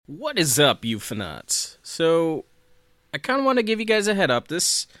What is up, UFOnauts? So, I kind of want to give you guys a head up.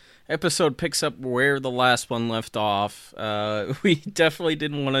 This episode picks up where the last one left off. We definitely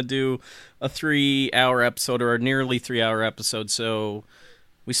didn't want to do a 3-hour episode or a nearly 3-hour episode, so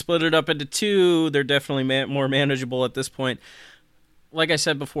we split it up into two. They're definitely more manageable at this point. Like I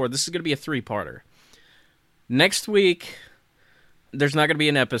said before, this is going to be a 3-parter. Next week, there's not going to be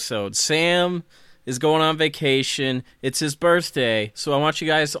an episode. Sam is going on vacation. It's his birthday, so I want you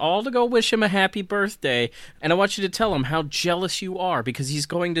guys all to go wish him a happy birthday, and I want you to tell him how jealous you are because he's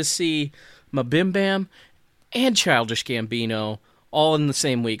going to see Mabim Bam and Childish Gambino all in the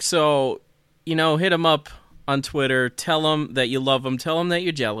same week. So, hit him up on Twitter, tell him that you love him, tell him that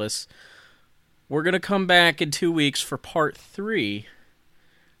you're jealous. We're going to come back in 2 weeks for part 3,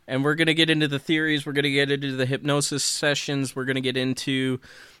 and we're going to get into the theories, we're going to get into the hypnosis sessions, we're going to get into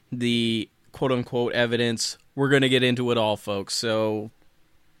the quote-unquote evidence. We're going to get into it all, folks. So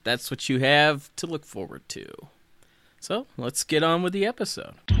that's what you have to look forward to. So let's get on with the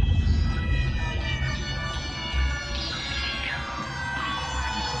episode.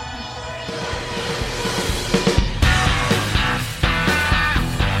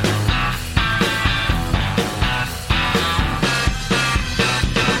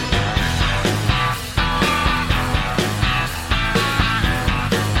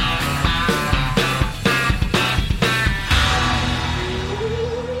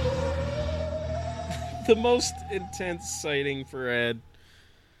 The most intense sighting for Ed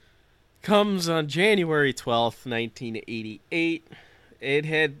comes on January 12th, 1988. It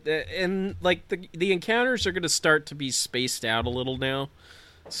had, the encounters are going to start to be spaced out a little now.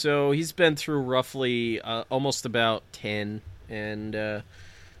 So he's been through roughly almost about 10. And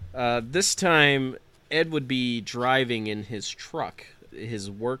this time, Ed would be driving in his truck,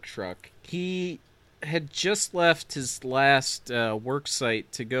 his work truck. He had just left his last work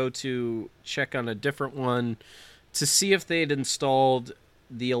site to go to check on a different one to see if they'd installed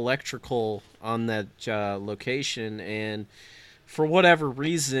the electrical on that location, and for whatever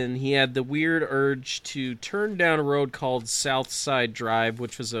reason he had the weird urge to turn down a road called Southside Drive,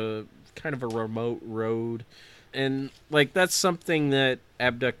 which was a kind of a remote road. And, that's something that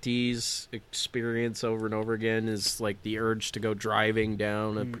abductees experience over and over again is, the urge to go driving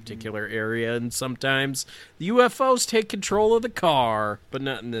down a particular area. And sometimes the UFOs take control of the car, but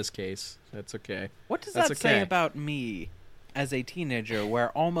not in this case. That's okay. What does that say about me as a teenager, where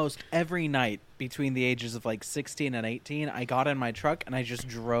almost every night between the ages of, 16 and 18, I got in my truck and I just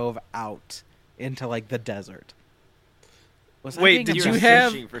drove out into, the desert? Wait, did you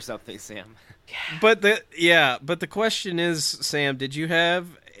have searching for something, Sam? But the question is, Sam, did you have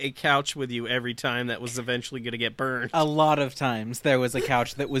a couch with you every time that was eventually going to get burned? A lot of times there was a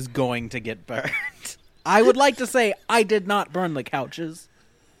couch that was going to get burned. I would like to say I did not burn the couches.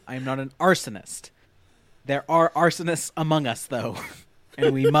 I am not an arsonist. There are arsonists among us, though,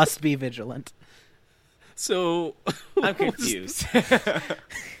 and we must be vigilant. So I'm confused.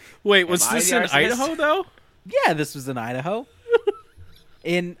 Wait, was this in Idaho, though? Yeah, this was in Idaho.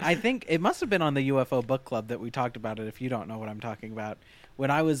 I think it must have been on the UFO book club that we talked about it, if you don't know what I'm talking about.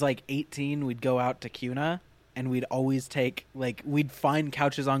 When I was 18, we'd go out to Cuna, and we'd always we'd find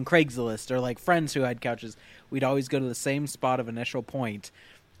couches on Craigslist, or friends who had couches. We'd always go to the same spot of initial point,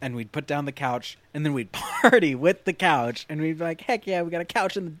 and we'd put down the couch, and then we'd party with the couch, and we'd be like, heck yeah, we got a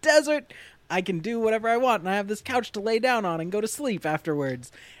couch in the desert. I can do whatever I want, and I have this couch to lay down on and go to sleep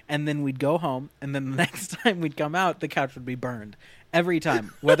afterwards. And then we'd go home, and then the next time we'd come out, the couch would be burned. Every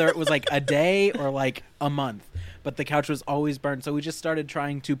time, whether it was a day or a month. But the couch was always burned, so we just started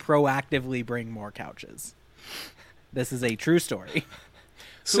trying to proactively bring more couches. This is a true story.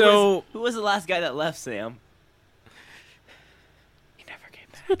 So who was the last guy that left, Sam? He never came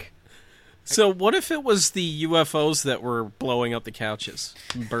back. So what if it was the UFOs that were blowing up the couches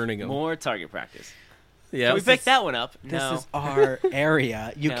and burning them? More target practice. Yeah, so we picked that one up. This is our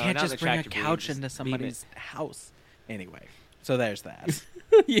area. You No, can't not just the bring a tractor beam, couch just into beam somebody's house. Anyway, so there's that.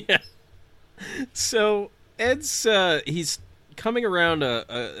 Yeah. So Ed's he's coming around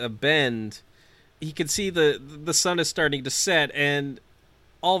a bend. He can see the sun is starting to set, and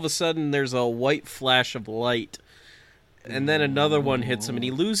all of a sudden there's a white flash of light. And then another one hits him, and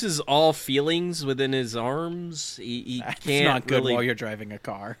he loses all feelings within his arms. He That's can't not good really... while you're driving a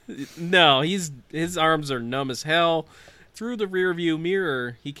car. No, his arms are numb as hell. Through the rearview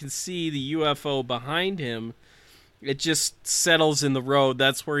mirror, he can see the UFO behind him. It just settles in the road.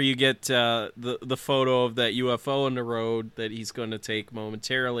 That's where you get the photo of that UFO in the road that he's going to take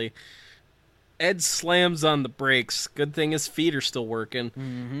momentarily. Ed slams on the brakes. Good thing his feet are still working.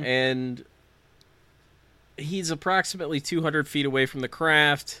 Mm-hmm. And He's approximately 200 feet away from the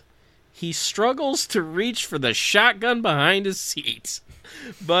craft. He struggles to reach for the shotgun behind his seat,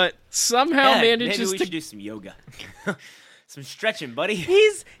 but somehow manages maybe we to should do some yoga. Some stretching, buddy.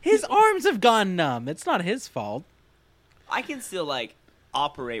 His arms have gone numb. It's not his fault. I can still, like,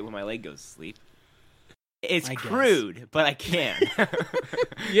 operate when my leg goes to sleep. It's I guess. crude, but I can.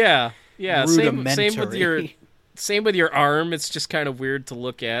 Yeah. Rudimentary. Same with your arm. It's just kind of weird to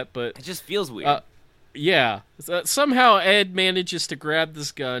look at, but It just feels weird. yeah. Somehow Ed manages to grab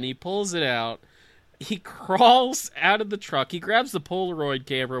this gun. He pulls it out. He crawls out of the truck. He grabs the Polaroid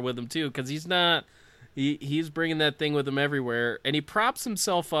camera with him too, because he's bringing that thing with him everywhere. And he props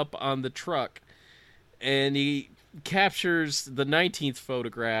himself up on the truck, and he captures the 19th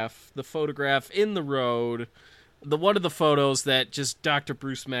photograph, the photograph in the road, one of the photos that just Dr.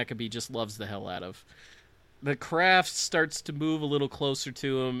 Bruce Maccabee just loves the hell out of. The craft starts to move a little closer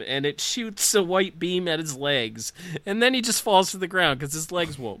to him, and it shoots a white beam at his legs, and then he just falls to the ground because his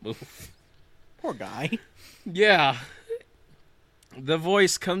legs won't move. Poor guy. Yeah. The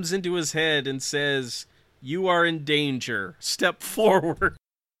voice comes into his head and says, "You are in danger. Step forward."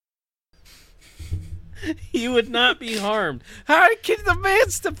 He would not be harmed. How can the man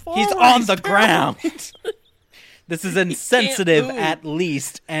step forward? He's on the paralyzed. ground. This is insensitive move. at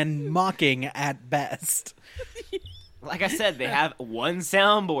least and mocking at best. Like I said, they have one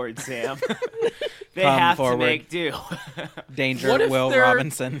soundboard, Sam. They Come have forward. to make do. Danger, What if Will they're-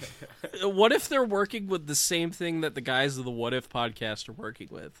 Robinson. What if they're working with the same thing that the guys of the What If podcast are working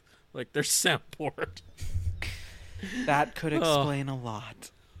with? Like their soundboard. That could explain a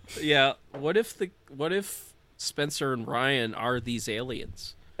lot. Yeah. What if Spencer and Ryan are these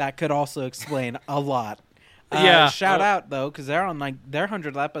aliens? That could also explain a lot. Yeah. Shout out though, because they're on like their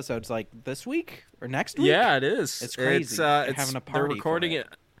 100th episodes like this week or next week. Yeah, it is. It's crazy. It's, They're it's having a They're party recording for it.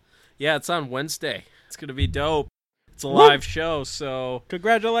 Yeah, it's on Wednesday. It's gonna be dope. It's a live show, so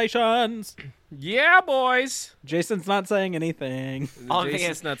Congratulations. yeah, boys. Jason's not saying anything. All I'm thinking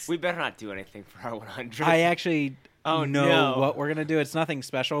Jason's is, nuts. we better not do anything for our 100. I actually Oh, know no. what we're gonna do. It's nothing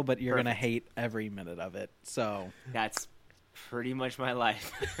special, but you're gonna Perfect. hate every minute of it. So That's pretty much my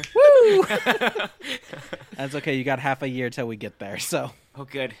life. woo! That's okay. You got half a year till we get there. So Oh,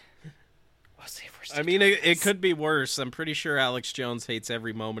 good. we'll see if we're I still mean, doing it this. could be worse. I'm pretty sure Alex Jones hates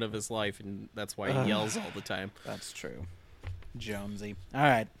every moment of his life, and that's why he yells all the time. That's true. Jonesy. All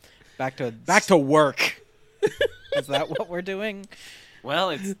right, back to work. Is that what we're doing? Well,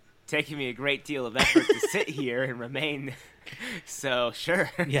 it's taking me a great deal of effort to sit here and remain. So,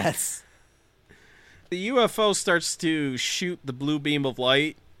 sure. Yes. The UFO starts to shoot the blue beam of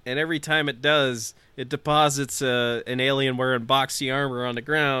light, and every time it does, it deposits an alien wearing boxy armor on the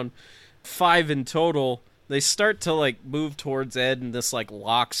ground. 5 in total. They start to like move towards Ed in this like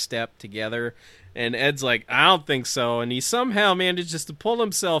lockstep together, and Ed's like, "I don't think so," and he somehow manages to pull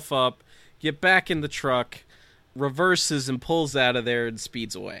himself up, get back in the truck, reverses and pulls out of there and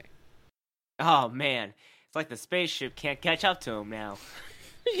speeds away. Oh, man. It's like the spaceship can't catch up to him now.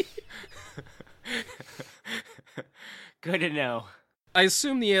 Good to know. I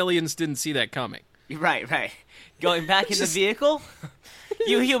assume the aliens didn't see that coming. Right. Going back in the vehicle?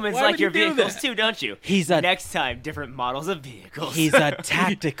 You humans Why like would your you do vehicles that? too, don't you? Next time, different models of vehicles. He's a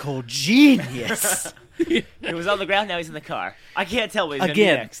tactical genius. He was on the ground, now he's in the car. I can't tell what he's going to do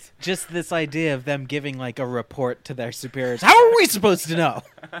Again, next. just this idea of them giving like a report to their superiors. How are we supposed to know?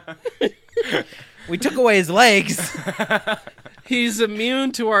 We took away his legs. He's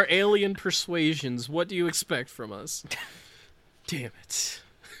immune to our alien persuasions. What do you expect from us? Damn it.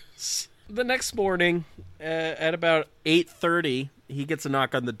 The next morning, at about 8:30, he gets a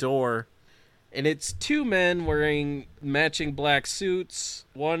knock on the door, and it's 2 men wearing matching black suits.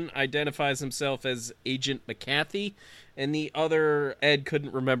 One identifies himself as Agent McCarthy, and the other, Ed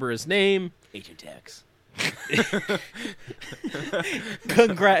couldn't remember his name. Agent X.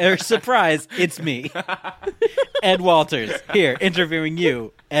 Surprise, it's me. Ed Walters, here, interviewing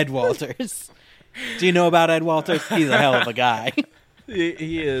you, Ed Walters. Do you know about Ed Walters? He's a hell of a guy.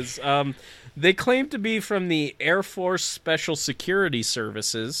 He is. They claim to be from the Air Force Special Security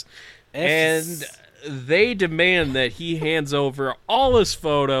Services, and they demand that he hands over all his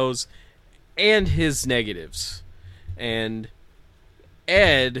photos and his negatives. And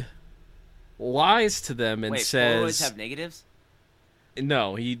Ed lies to them and Wait, says... Polaroids have negatives?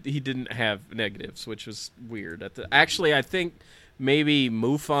 No, he didn't have negatives, which was weird. Actually, I think maybe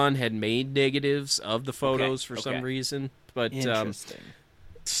MUFON had made negatives of the photos for some reason, but Interesting.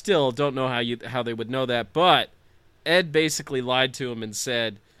 still don't know how they would know that. But Ed basically lied to him and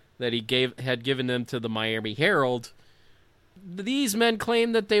said that he had given them to the Miami Herald, these men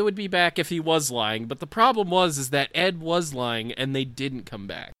claim that they would be back if he was lying, but the problem is that Ed was lying and they didn't come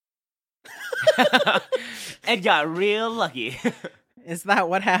back. Ed got real lucky. Is that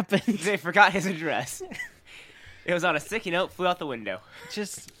what happened? They forgot his address. It was on a sticky note, flew out the window.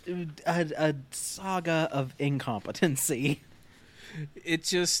 Just a saga of incompetency. It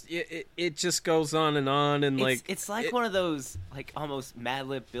just goes on, and it's like one of those like almost Mad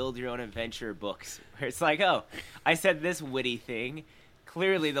Lib build your own adventure books where it's like, oh, I said this witty thing.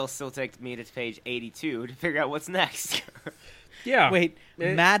 Clearly, they'll still take me to page 82 to figure out what's next. Yeah. Wait,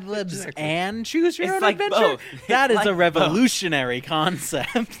 Mad Libs exactly. and Choose Your It's Own like Adventure? both. That It's is a like revolutionary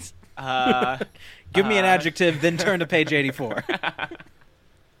concept. Give me an adjective, then turn to page 84.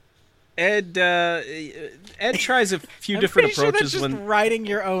 Ed tries a few I'm different pretty approaches sure that's just when writing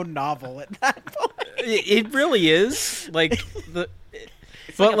your own novel at that point. it really is like the.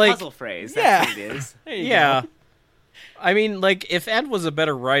 It's But, like a puzzle phrase. That's what it is. There you Yeah. go. I mean, like, if Ed was a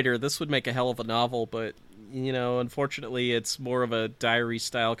better writer, this would make a hell of a novel, but, unfortunately, it's more of a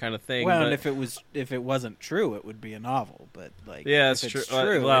diary-style kind of thing. Well, but, and if it wasn't true, it would be a novel. But like, yeah, if it's it's true.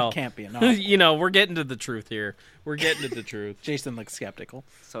 true, Well, it can't be a novel. we're getting to the truth here. We're getting to the truth. Jason looks skeptical.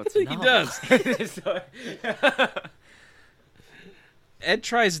 So it's a He novel. does. So- Ed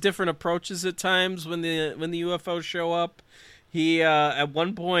tries different approaches at times when the UFOs show up. He at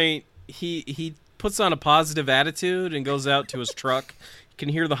one point he puts on a positive attitude and goes out to his truck. You can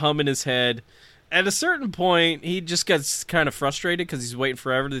hear the hum in his head. At a certain point, he just gets kind of frustrated because he's waiting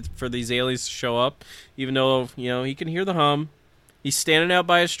forever for these aliens to show up, even though he can hear the hum. He's standing out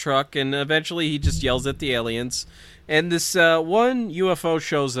by his truck, and eventually he just yells at the aliens. And this one UFO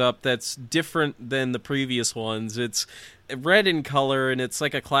shows up that's different than the previous ones. It's red in color, and it's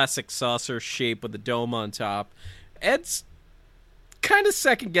like a classic saucer shape with a dome on top. Ed's kind of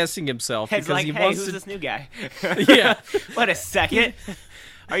second-guessing himself Ed's because like, he hey, wants who's to... this new guy? Yeah. Wait a second.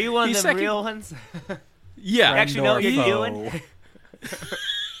 Are you one of He's them second- real ones? Yeah. You actually know what you're Friend or doing?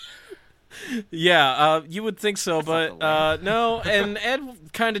 Yeah, you would think so, but not no. And Ed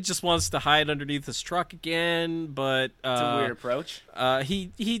kind of just wants to hide underneath his truck again, but It's a weird approach.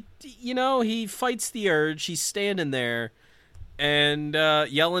 he fights the urge. He's standing there and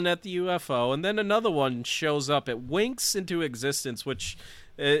yelling at the UFO, and then another one shows up. It winks into existence, which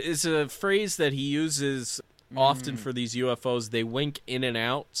is a phrase that he uses often for these UFOs. They wink in and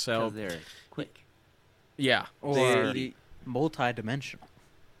out, so Because they're quick. yeah, or they, multi-dimensional.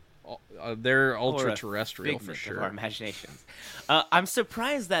 they're Or a ultra-terrestrial for figment sure. of our imaginations. I'm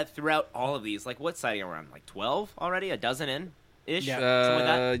surprised that throughout all of these, like what sighting are we on? Like 12 already? A dozen in? Ish? Yeah. Something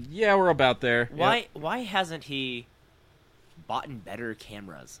like that? Yeah, we're about there. Yep. Why hasn't he bought better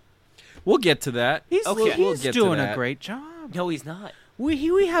cameras? We'll get to that. He's, Okay. We'll he's get to doing a that. great job. No, he's not.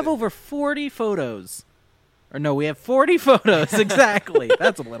 We have over 40 photos. Or no, we have 40 photos, exactly.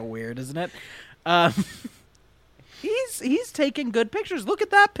 That's a little weird, isn't it? He's taking good pictures. Look at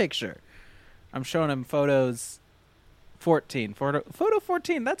that picture. I'm showing him photos 14. Photo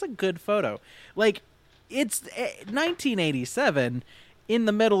 14, that's a good photo. Like, it's 1987 in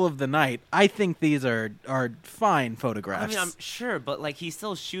the middle of the night. I think these are fine photographs. I mean, I'm sure, but like he's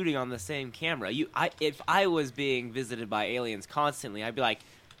still shooting on the same camera. If I was being visited by aliens constantly, I'd be like,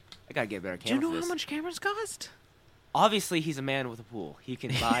 I gotta get a better Do you camera. know for how this. much cameras cost? Obviously, he's a man with a pool. He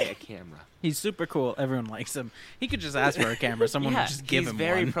can buy a camera. He's super cool. Everyone likes him. He could just ask for a camera. Someone Yeah, would just give he's him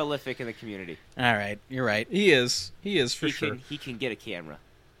very one. prolific in the community. All right, you're right. He is for he sure. He can get a camera.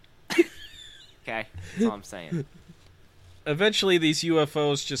 Okay, that's all I'm saying. Eventually, these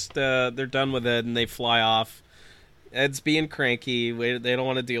UFOs just they're done with Ed and they fly off. Ed's being cranky. They don't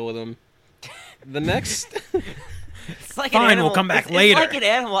want to deal with him. The next, It's like Fine, an animal, we'll come back it's later. like an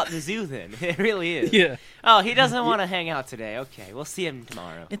animal at the zoo. Then it really is. yeah, Oh, he doesn't want to hang out today. Okay, we'll see him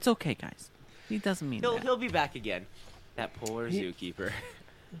tomorrow. It's okay, guys. He doesn't mean that. He'll be back again. That poor zookeeper.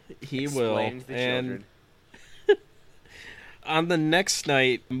 he will. Explain to the And children. on the next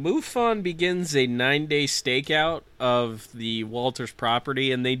night, MUFON begins a 9-day stakeout of the Walters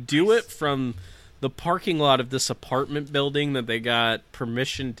property, and they do it from the parking lot of this apartment building that they got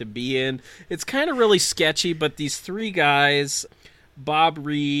permission to be in. It's kind of really sketchy, but these three guys, Bob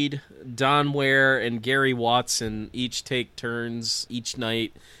Reed, Don Ware, and Gary Watson, each take turns each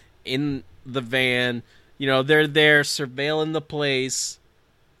night in the van. They're there surveilling the place.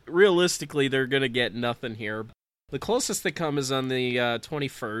 Realistically, they're going to get nothing here. The closest they come is on the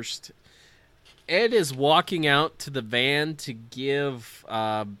 21st. Ed is walking out to the van to give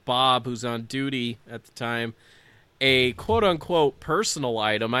Bob, who's on duty at the time, a quote-unquote personal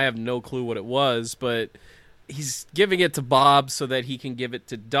item. I have no clue what it was, but he's giving it to Bob so that he can give it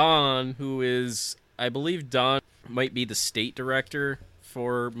to Don, who is, I believe Don might be the state director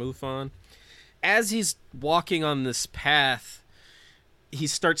for MUFON. As he's walking on this path, he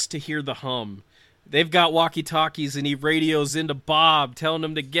starts to hear the hum. They've got walkie-talkies, and he radios into Bob, telling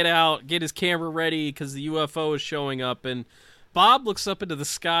him to get out, get his camera ready, because the UFO is showing up. And Bob looks up into the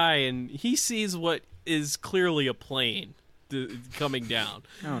sky, and he sees what is clearly a plane coming down.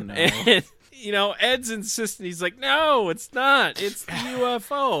 Oh, no. And, Ed's insisting. He's like, no, it's not. It's the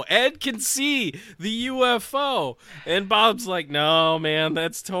UFO. Ed can see the UFO. And Bob's like, no, man,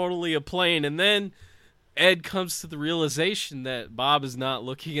 that's totally a plane. And then Ed comes to the realization that Bob is not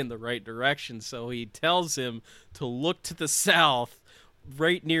looking in the right direction, so he tells him to look to the south,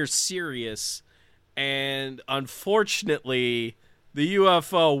 right near Sirius, and unfortunately, the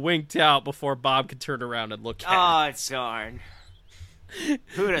UFO winked out before Bob could turn around and look at it. Oh, darn.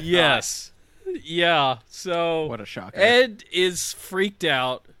 Who'd have Yes. Yeah, so What a shocker. Ed is freaked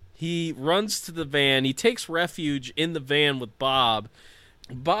out. He runs to the van. He takes refuge in the van with Bob.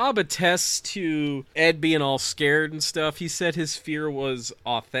 Bob attests to Ed being all scared and stuff. He said his fear was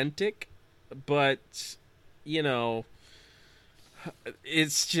authentic, but, it's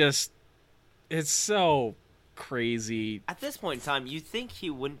so crazy. At this point in time, you'd think he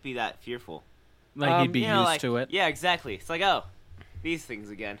wouldn't be that fearful. Like he'd be used to it. Yeah, exactly. It's like, oh, these things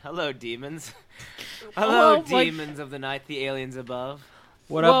again. Hello, demons. Hello, Well, demons of the night, the aliens above.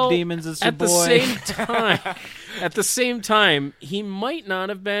 What Well, up, demons? It's your at boy. the same time, he might not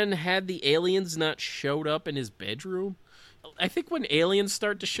have been had the aliens not showed up in his bedroom. I think when aliens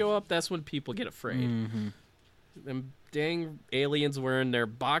start to show up, that's when people get afraid. Mm-hmm. Them dang aliens wearing their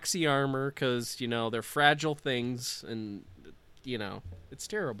boxy armor because, they're fragile things, and, it's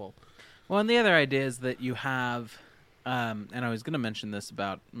terrible. Well, and the other idea is that you have, and I was going to mention this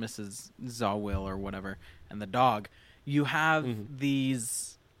about Mrs. Zawil or whatever, and the dog. You have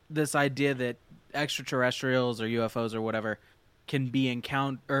this idea that extraterrestrials or UFOs or whatever can be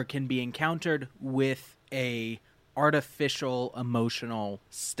encountered with a artificial emotional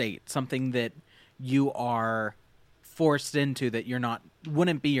state, something that you are forced into that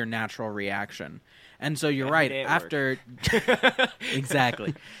wouldn't be your natural reaction. And so you're right. After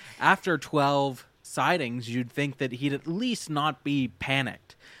exactly. After 12 sightings, you'd think that he'd at least not be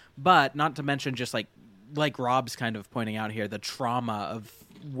panicked. But not to mention just like Rob's kind of pointing out here, the trauma of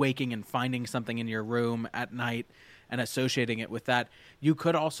waking and finding something in your room at night and associating it with that. You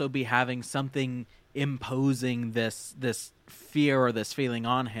could also be having something imposing this fear or this feeling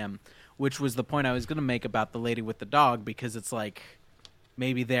on him, which was the point I was going to make about the lady with the dog, because it's like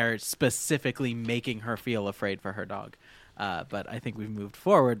maybe they're specifically making her feel afraid for her dog. But I think we've moved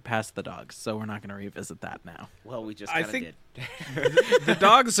forward past the dogs, so we're not going to revisit that now. Well, we just I kind of think did.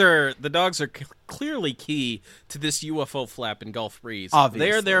 the dogs are clearly key to this UFO flap in Gulf Breeze. Obviously.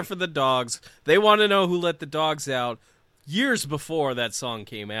 They're there for the dogs. They want to know who let the dogs out years before that song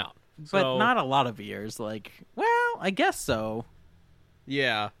came out. But So, not a lot of years. I guess so.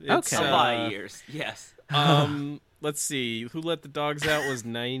 Yeah. Okay. A lot of years. Yes. Let's see. Who Let the Dogs Out was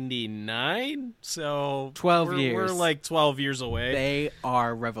 99? So 12 years. We're like 12 years away. They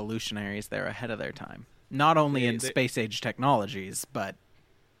are revolutionaries. They're ahead of their time. Not only in space-age technologies, but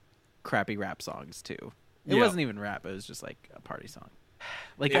crappy rap songs, too. It Yeah. wasn't even rap. It was just like a party song.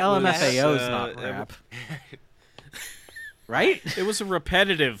 Like It LMFAO is was, not rap. Right? It was a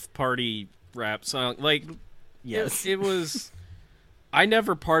repetitive party rap song. Like, Yes. It was... I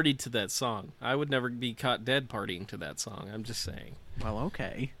never partied to that song. I would never be caught dead partying to that song. I'm just saying. Well,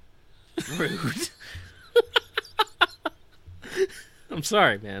 okay. Rude. I'm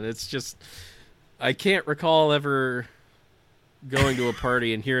sorry, man. It's just... I can't recall ever going to a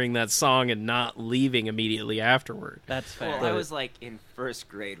party and hearing that song and not leaving immediately afterward. That's fair. Well, I was like in first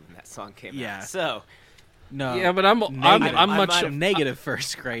grade when that song came Yeah. out. So, No. Yeah, but I'm much... negative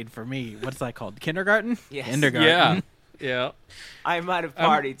first grade for me. What's that called? Kindergarten? Yes. Kindergarten. Yeah. Yeah. I might have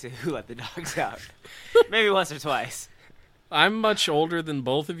partied to Who Let the Dogs Out. Maybe once or twice. I'm much older than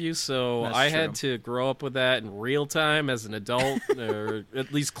both of you, so That's I true. had to grow up with that in real time as an adult, or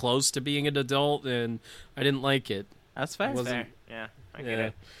at least close to being an adult, and I didn't like it. That's fair. Wasn't- Fair. Yeah, I get Yeah.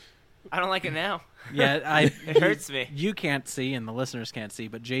 it. I don't like it now. Yeah, It hurts me. You can't see, and the listeners can't see,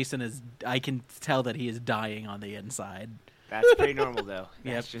 but Jason is. I can tell that he is dying on the inside, That's pretty normal, though.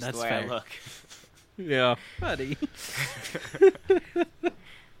 Yep, That's just that's the way fair. I look. Yeah. buddy.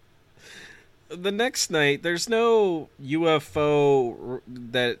 The next night, there's no UFO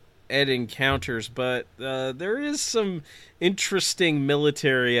that Ed encounters, but there is some interesting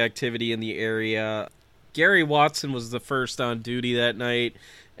military activity in the area. Gary Watson was the first on duty that night,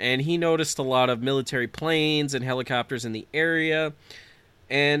 and he noticed a lot of military planes and helicopters in the area.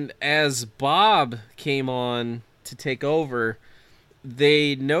 And as Bob came on to take over,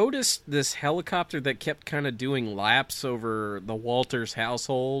 they noticed this helicopter that kept kind of doing laps over the Walters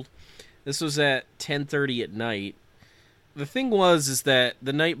household. This was at 10:30 at night. The thing is that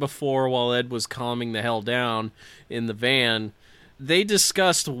the night before, while Ed was calming the hell down in the van, they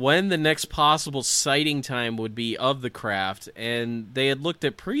discussed when the next possible sighting time would be of the craft, and they had looked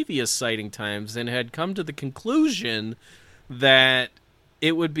at previous sighting times and had come to the conclusion that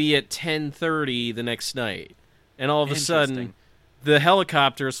it would be at 10:30 the next night. And all of a sudden, the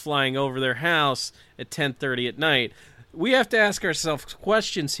helicopter is flying over their house at 10:30 at night. We have to ask ourselves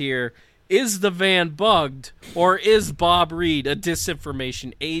questions here. Is the van bugged, or is Bob Reed a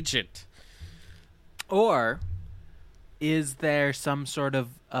disinformation agent? Or is there some sort of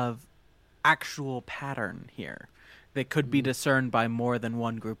actual pattern here that could be discerned by more than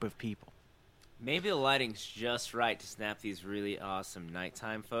one group of people? Maybe the lighting's just right to snap these really awesome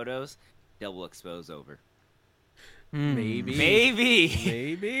nighttime photos. Double expose over. Maybe.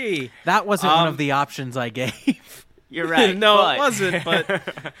 That wasn't one of the options I gave. You're right. No, it wasn't.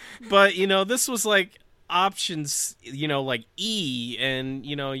 But this was like options. Like E, and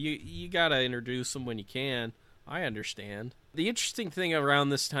you gotta introduce them when you can. I understand. The interesting thing around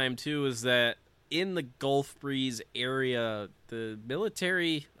this time too is that in the Gulf Breeze area, the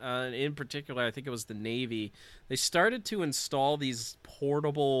military, in particular, I think it was the Navy, they started to install these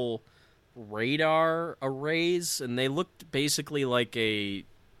portable radar arrays, and they looked basically like a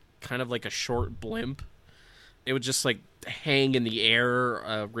kind of like a short blimp. It would just like hang in the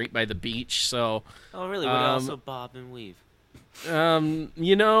air right by the beach. So, oh really? Would it also bob and weave? I'm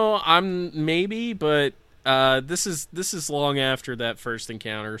maybe, but this is long after that first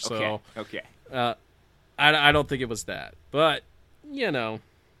encounter. So okay. I don't think it was that, but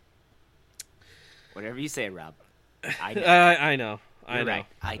whatever you say, Rob. I know. I know. You're right.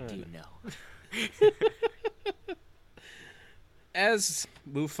 I do know. As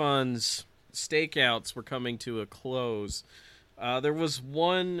MUFON's stakeouts were coming to a close, there was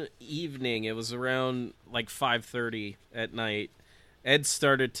one evening, it was around like 5:30 at night, Ed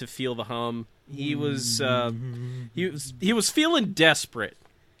started to feel the hum. He was feeling desperate.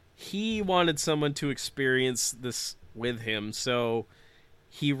 He wanted someone to experience this with him, so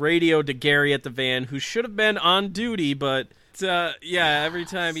he radioed to Gary at the van, who should have been on duty, but every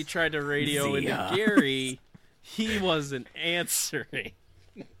time he tried to radio into Gary, he wasn't answering.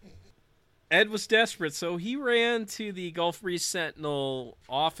 Ed was desperate, so he ran to the Gulf Breeze Sentinel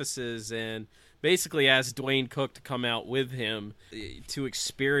offices and basically asked Dwayne Cook to come out with him to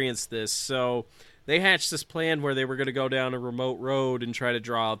experience this. So they hatched this plan where they were going to go down a remote road and try to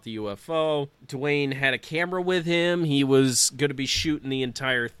draw out the UFO. Dwayne had a camera with him. He was going to be shooting the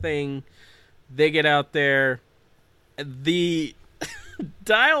entire thing. They get out there. The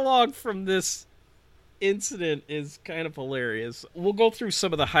dialogue from this incident is kind of hilarious. We'll go through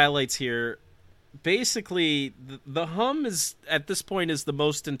some of the highlights here. Basically, the hum is at this point is the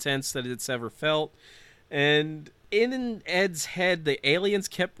most intense that it's ever felt, and in Ed's head, the aliens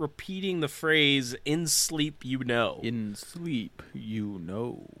kept repeating the phrase "in sleep, you know." In sleep, you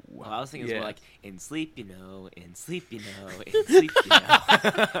know. Well, I was thinking it was more like "in sleep, you know, in sleep, you know, in sleep, you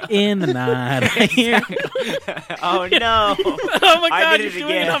know." In the night. Oh no! Oh my God! You're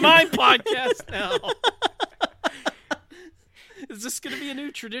doing it on my podcast now. Is this going to be a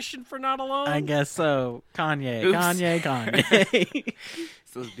new tradition for Not Alone? I guess so. Kanye.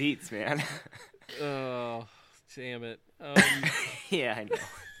 It's those beats, man. Oh, damn it. Yeah, I know.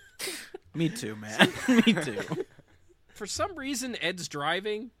 Me too, man. Me too. For some reason, Ed's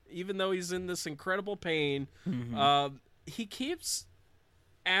driving, even though he's in this incredible pain. Mm-hmm. He keeps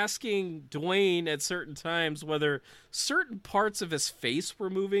asking Dwayne at certain times whether certain parts of his face were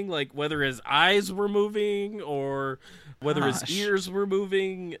moving, like whether his eyes were moving or whether his ears were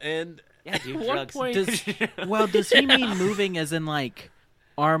moving. And at one point, does he mean moving as in like,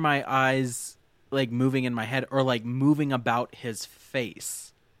 are my eyes like moving in my head, or like moving about his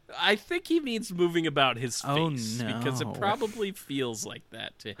face? I think he means moving about his face. Oh, no. Because it probably feels like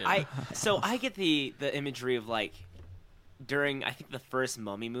that to him. I get the imagery of like during, I think, the first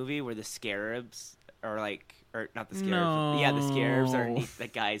Mummy movie where the scarabs are like, or not the scarabs, the scarabs are underneath the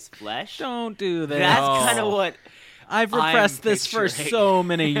guy's flesh. Don't do that. That's kind of what I've repressed this for so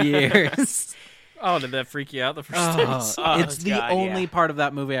many years. Oh, did that freak you out the first time? It's the only part of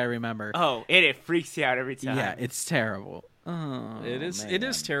that movie I remember. Oh, it freaks you out every time. Yeah, it's terrible. Oh, it is. man. It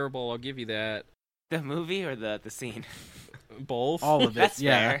is terrible. I'll give you that. The movie or the scene? Both. All of it. That's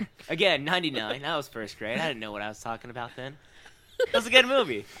yeah. fair. Again, 99. That was first grade. I didn't know what I was talking about then. It was a good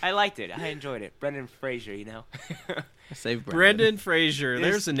movie. I liked it. I enjoyed it. Brendan Fraser, you know. Save Brendan Fraser.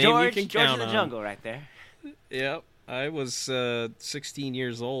 There's a name you can count George on. of the Jungle right there. Yep. I was 16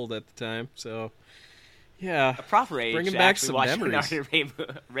 years old at the time, so yeah. A proper age. Bringing to back actually some watch memories.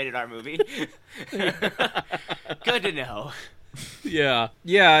 An rated R movie. Good to know. Yeah,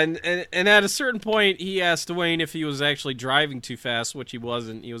 and at a certain point, he asked Dwayne if he was actually driving too fast, which he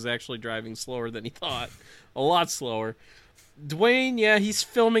wasn't. He was actually driving slower than he thought, a lot slower. Dwayne, yeah, he's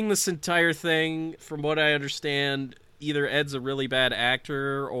filming this entire thing. From what I understand, either Ed's a really bad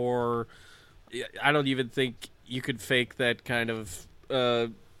actor, or I don't even think you could fake that kind of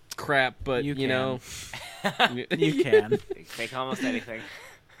crap. But you know, You can. Fake almost anything.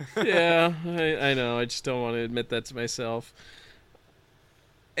 Yeah, I know. I just don't want to admit that to myself.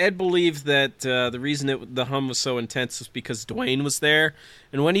 Ed believed that the reason the hum was so intense was because Dwayne was there.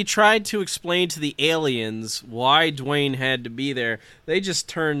 And when he tried to explain to the aliens why Dwayne had to be there, they just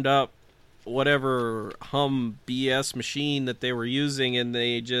turned up whatever hum BS machine that they were using, and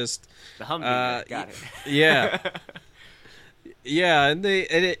they just... The hum got it. Yeah. Yeah, and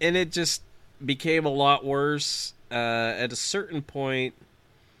it just became a lot worse. At a certain point,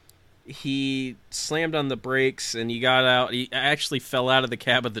 he slammed on the brakes and he got out. He actually fell out of the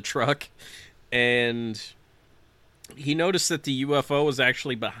cab of the truck, and he noticed that the UFO was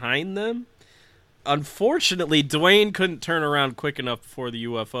actually behind them. Unfortunately, Dwayne couldn't turn around quick enough before the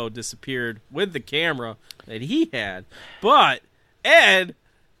UFO disappeared with the camera that he had. But Ed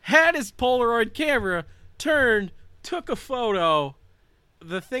had his Polaroid camera, turned, took a photo.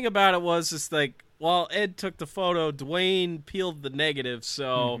 The thing about it was, is like, while Ed took the photo, Dwayne peeled the negative,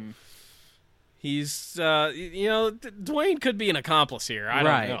 so he's, Dwayne could be an accomplice here. I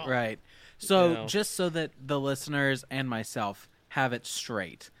don't know. Right. So, just so that the listeners and myself have it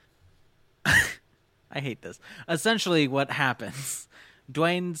straight, I hate this. Essentially, what happens,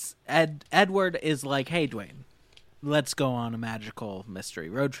 Edward is like, hey, Dwayne, let's go on a magical mystery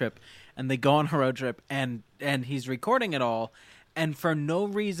road trip. And they go on a road trip, and he's recording it all. And for no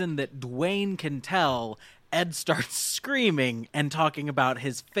reason that Dwayne can tell, Ed starts screaming and talking about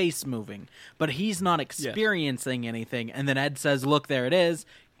his face moving. But he's not experiencing anything. And then Ed says, look, there it is.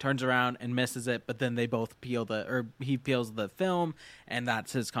 Turns around and misses it. But then they both he peels the film, and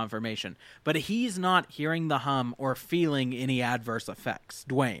that's his confirmation. But he's not hearing the hum or feeling any adverse effects.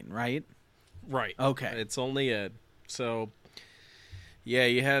 Dwayne, right? Right. Okay. It's only Ed. So, yeah,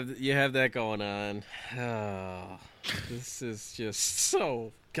 you have that going on. Oh, this is just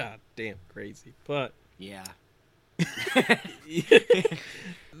so goddamn crazy. But yeah.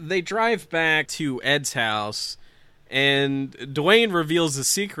 They drive back to Ed's house, and Dwayne reveals the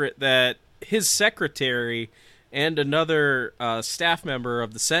secret that his secretary and another staff member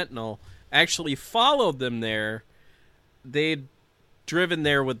of the Sentinel actually followed them there. They'd driven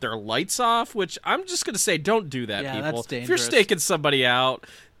there with their lights off, which I'm just going to say, don't do that, people. That's dangerous. If you're staking somebody out,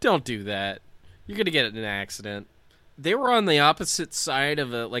 don't do that. You're going to get in an accident. They were on the opposite side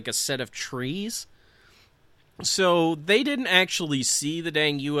of a set of trees, so they didn't actually see the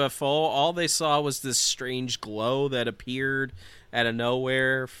dang UFO. All they saw was this strange glow that appeared out of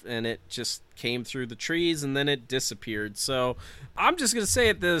nowhere, and it just came through the trees, and then it disappeared. So I'm just going to say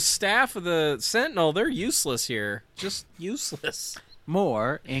it, the staff of the Sentinel, they're useless here. Just useless.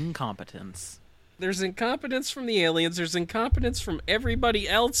 More incompetence. There's incompetence from the aliens. There's incompetence from everybody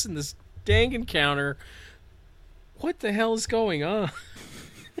else in this dang encounter. What the hell is going on?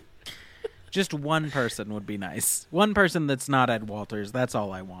 Just one person would be nice. One person that's not Ed Walters. That's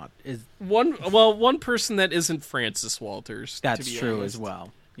all I want. One person that isn't Francis Walters. That's to be true honest. as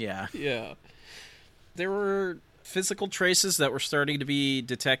well. Yeah. Yeah. There were physical traces that were starting to be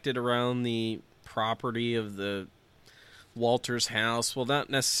detected around the property of the Walters house. Well, not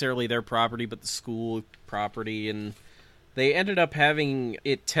necessarily their property, but the school property, and they ended up having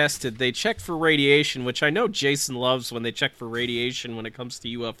it tested. They checked for radiation, which I know Jason loves when they check for radiation when it comes to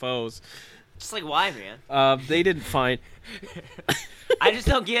UFOs. Just like, why, man? They didn't find... I just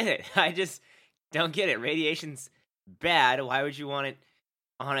don't get it. I just don't get it. Radiation's bad. Why would you want it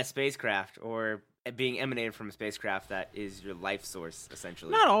on a spacecraft or being emanated from a spacecraft that is your life source,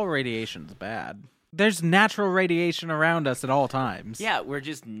 essentially? Not all radiation's bad. There's natural radiation around us at all times. Yeah, we're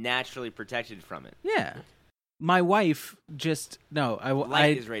just naturally protected from it. Yeah. My wife just... No,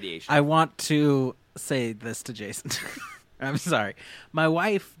 Light is radiation. I want to say this to Jason. I'm sorry. My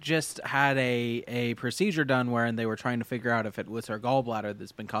wife just had a procedure done wherein they were trying to figure out if it was her gallbladder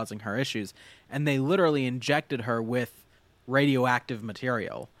that's been causing her issues, and they literally injected her with radioactive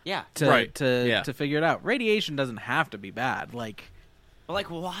material. Yeah. To figure it out. Radiation doesn't have to be bad. Like,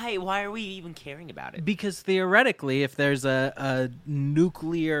 why are we even caring about it? Because theoretically, if there's a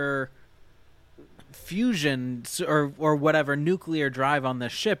nuclear fusion or whatever nuclear drive on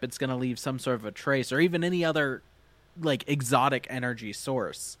this ship, it's going to leave some sort of a trace, or even any other like exotic energy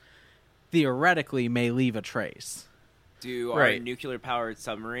source theoretically may leave a trace. Do our nuclear-powered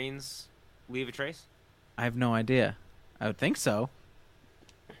submarines leave a trace? I have no idea. I would think so.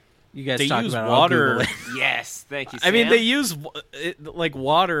 You guys they talk use about water. Yes, thank you, Sam. I mean, they use like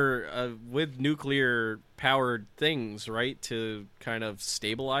water with nuclear-powered things, right, to kind of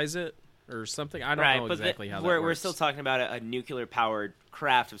stabilize it or something. I don't know exactly how that works. We're still talking about a nuclear-powered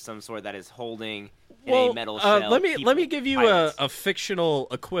craft of some sort that is holding a metal shell. Let me give you a fictional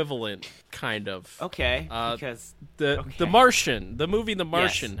equivalent, kind of. Okay, because the Martian, the movie The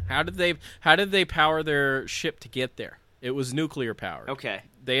Martian. Yes. How did they power their ship to get there? It was nuclear powered. Okay.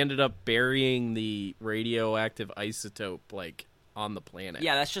 They ended up burying the radioactive isotope like on the planet.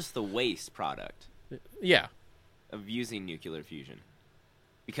 Yeah, that's just the waste product. Yeah. Of using nuclear fusion.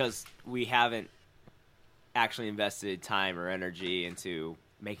 Because we haven't actually invested time or energy into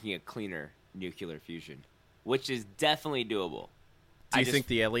making a cleaner nuclear fusion, which is definitely doable. Do you think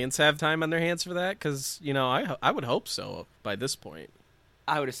the aliens have time on their hands for that? Because, I would hope so by this point.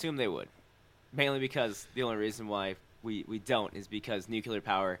 I would assume they would. Mainly because the only reason why we don't is because nuclear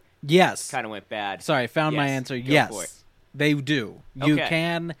power kind of went bad. Sorry, found my answer. Yes, they do. You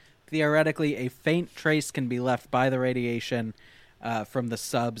can, theoretically, a faint trace can be left by the radiation from the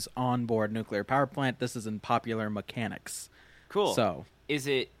sub's onboard nuclear power plant. This is in Popular Mechanics. Cool. So, is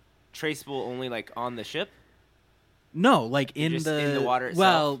it traceable only like on the ship? No, like in the water itself?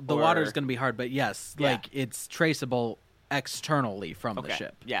 Well, the water is going to be hard, but yes, like it's traceable externally from the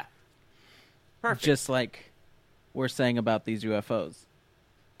ship. Yeah. Perfect. Just like we're saying about these UFOs.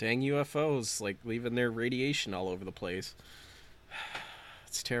 Dang UFOs, like leaving their radiation all over the place.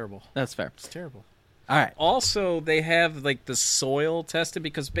 It's terrible. That's fair. It's terrible. All right. Also, they have like the soil tested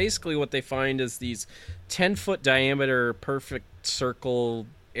because basically what they find is these 10-foot diameter perfect circle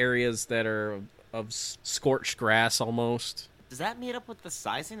areas that are of scorched grass almost. Does that meet up with the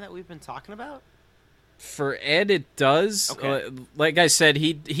sizing that we've been talking about? For Ed, it does. Okay. Like I said,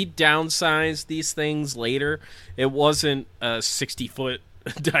 he downsized these things later. It wasn't a 60-foot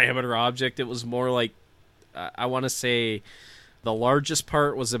diameter object. It was more like, I want to say, the largest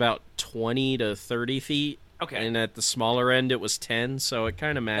part was about 20 to 30 feet. Okay. And at the smaller end, it was 10, so it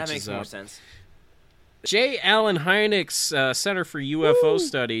kind of matches up. That makes more sense. J. Allen Hynek's Center for UFO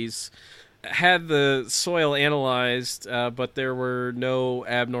Studies had the soil analyzed, but there were no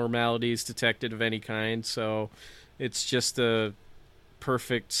abnormalities detected of any kind, so it's just a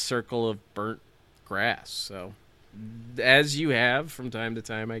perfect circle of burnt grass. So, as you have from time to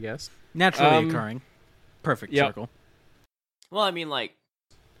time, I guess. Naturally occurring. Perfect circle. Well, I mean, like,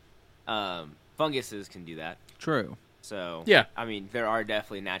 funguses can do that. True. So, yeah. I mean, there are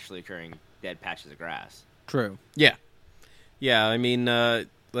definitely naturally occurring dead patches of grass. True. Yeah. Yeah, I mean,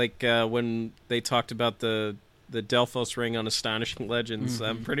 when they talked about the Delphos ring on Astonishing Legends,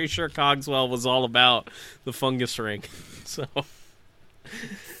 I'm pretty sure Cogswell was all about the fungus ring. So,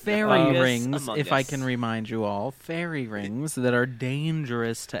 fairy rings, if I can remind you all, fairy rings that are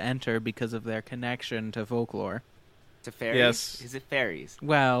dangerous to enter because of their connection to folklore. To fairies? Yes. Is it fairies?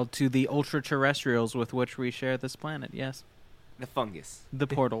 Well, to the ultra-terrestrials with which we share this planet, yes. The fungus. The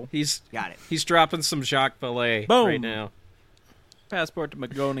portal. Got it. He's dropping some Jacques Vallée right now. Passport to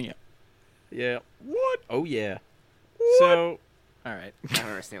Magonia. Yeah. What? Oh, yeah. What? So, all right. I don't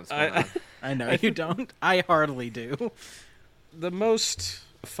understand what's going on. I know you don't. I hardly do. The most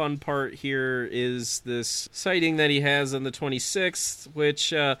fun part here is this sighting that he has on the 26th,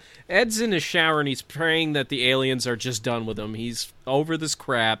 which Ed's in his shower and he's praying that the aliens are just done with him. He's over this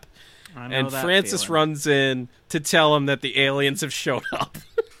crap. And Francis runs in to tell him that the aliens have showed up.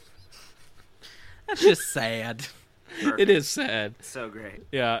 That's just sad. Perfect. It is sad. So great.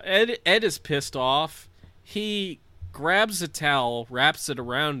 Yeah, Ed is pissed off. He grabs a towel, wraps it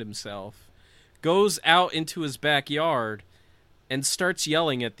around himself, goes out into his backyard, and starts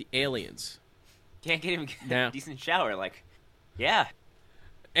yelling at the aliens. Can't get him a decent shower, yeah.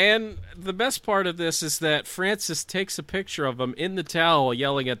 And the best part of this is that Francis takes a picture of him in the towel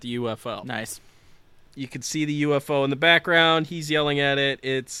yelling at the UFO. Nice. You can see the UFO in the background. He's yelling at it.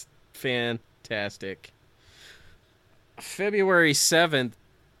 It's fantastic. February 7th,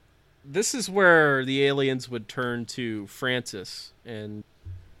 this is where the aliens would turn to Francis. And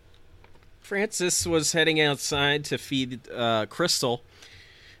Francis was heading outside to feed Crystal.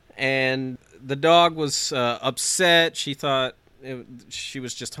 And the dog was upset. She thought she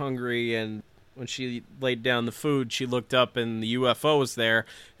was just hungry, and when she laid down the food, she looked up and the UFO was there,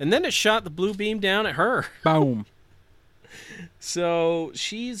 and then it shot the blue beam down at her. Boom. So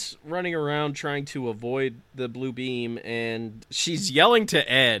she's running around trying to avoid the blue beam, and she's yelling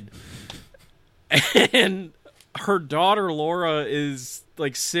to Ed. And her daughter Laura is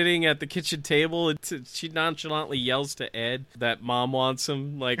like sitting at the kitchen table, and she nonchalantly yells to Ed that Mom wants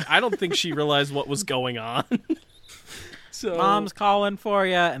him. Like, I don't think she realized what was going on. So Mom's calling for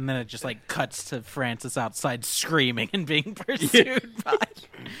you, and then it just like cuts to Francis outside screaming and being pursued by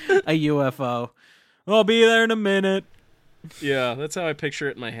a UFO. I'll be there in a minute. yeah, that's how I picture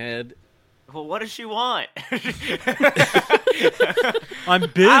it in my head. Well, what does she want? I'm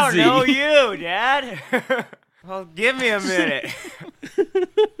busy. I don't know you, Dad. Well, give me a minute.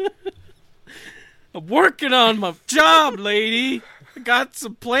 I'm working on my job, lady. I got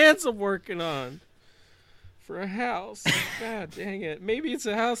some plans I'm working on for a house. God dang it. Maybe it's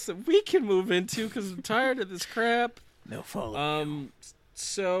a house that we can move into because I'm tired of this crap. No follow.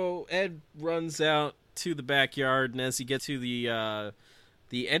 So Ed runs out to the backyard, and as he gets to the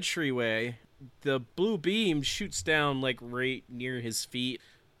entryway, the blue beam shoots down like right near his feet.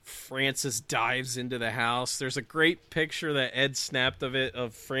 Francis dives into the house. There's a great picture that Ed snapped of it,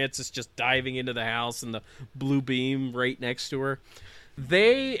 of Francis just diving into the house and the blue beam right next to her.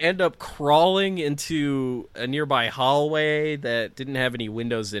 They end up crawling into a nearby hallway that didn't have any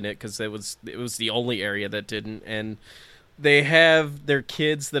windows in it because it was the only area that didn't. And they have their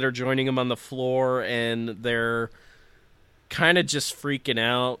kids that are joining them on the floor, and they're kind of just freaking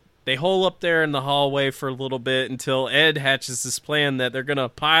out. They hole up there in the hallway for a little bit until Ed hatches this plan that they're going to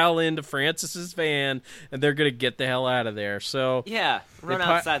pile into Francis's van and they're going to get the hell out of there. So Yeah, run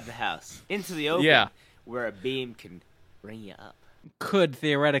outside the house. Into the open where a beam can bring you up. Could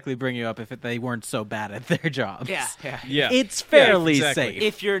theoretically bring you up if they weren't so bad at their jobs. Yeah. It's fairly exactly. safe.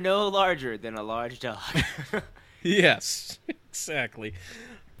 If you're no larger than a large dog. Yes, exactly.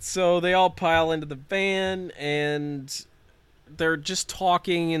 So they all pile into the van, and they're just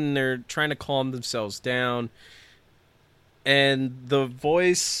talking, and they're trying to calm themselves down. And the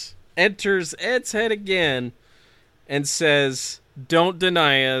voice enters Ed's head again and says, "Don't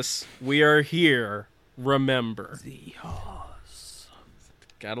deny us. We are here. Remember."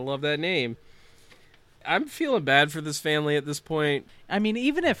 Gotta love that name. I'm feeling bad for this family at this point. I mean,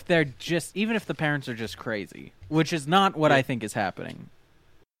 even if the parents are just crazy, which is not what I think is happening,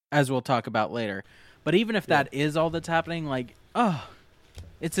 as we'll talk about later. But even if that is all that's happening, like,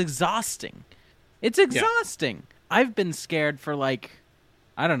 it's exhausting. It's exhausting. I've been scared for like,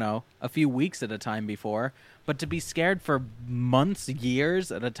 I don't know, a few weeks at a time before, but to be scared for months,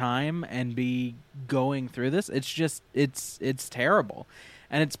 years at a time and be going through this, it's terrible.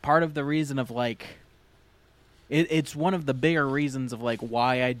 And it's part of the reason of like, it's one of the bigger reasons of like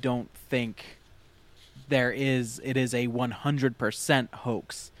why I don't think it is a 100%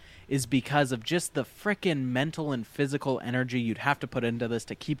 hoax, is because of just the frickin' mental and physical energy you'd have to put into this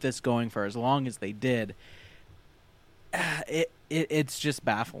to keep this going for as long as they did. It's just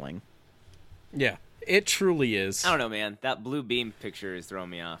baffling. Yeah, it truly is. I don't know, man. That blue beam picture is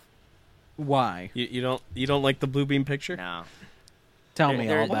throwing me off. Why? You don't like the blue beam picture? No. Tell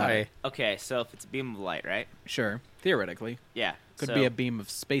me all about it. Okay, so if it's a beam of light, right? Sure, theoretically. Yeah. Could be a beam of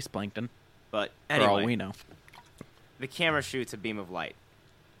space plankton, But for anyway, all we know. the camera shoots a beam of light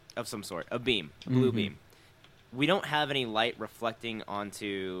of some sort. A beam. A blue beam. We don't have any light reflecting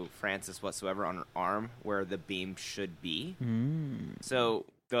onto Francis whatsoever on her arm where the beam should be. So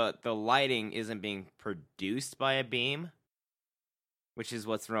the lighting isn't being produced by a beam, which is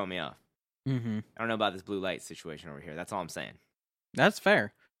what's throwing me off. I don't know about this blue light situation over here. That's all I'm saying. That's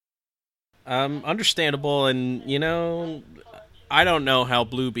fair. Understandable, and I don't know how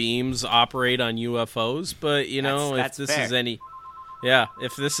blue beams operate on UFOs, but That's if this fair.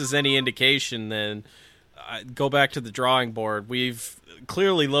 if this is any indication, then go back to the drawing board. We've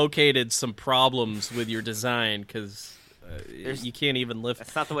clearly located some problems with your design because you can't even lift.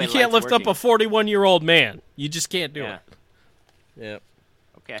 That's not the way you can't light's lift up a working. 41-year-old man. You just can't do Yeah. it. Yep,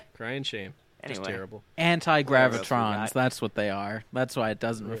 Okay. crying shame. Just Anyway. terrible. Anti-gravitrons, that's what they are. That's why it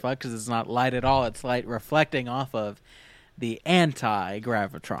doesn't reflect, because it's not light at all. It's light reflecting off of the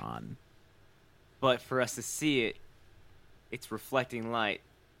anti-gravitron. But for us to see it, it's reflecting light.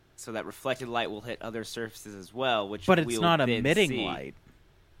 So that reflected light will hit other surfaces as well, which But it's we'll not then emitting see. light.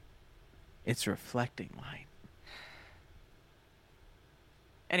 It's reflecting light.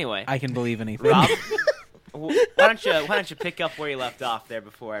 Anyway, I can believe anything. Rob, why don't you pick up where you left off there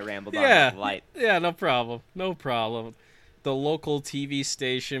before I rambled on about light? Yeah, no problem. No problem. The local TV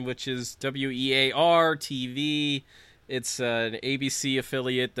station, which is WEAR TV, it's an ABC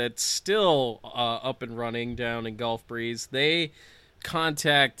affiliate that's still up and running down in Gulf Breeze. They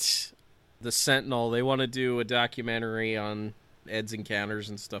contact the Sentinel. They want to do a documentary on Ed's encounters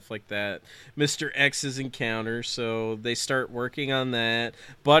and stuff like that. Mr. X's encounters, so they start working on that.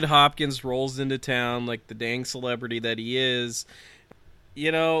 Bud Hopkins rolls into town like the dang celebrity that he is.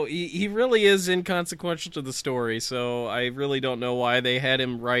 You know, he really is inconsequential to the story, so I really don't know why they had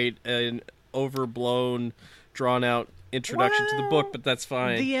him write an overblown, drawn-out introduction to the book, but that's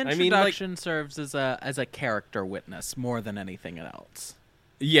fine. The introduction serves as a character witness more than anything else.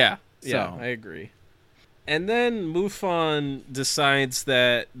 Yeah, So. I agree. And then MUFON decides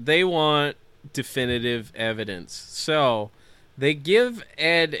that they want definitive evidence. So they give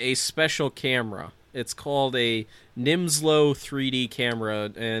Ed a special camera. It's called a Nimslo 3D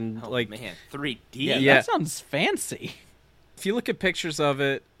camera. And man, 3D? Yeah. That sounds fancy. If you look at pictures of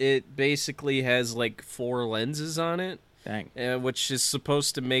it, it basically has like 4 lenses on it. Dang. Which is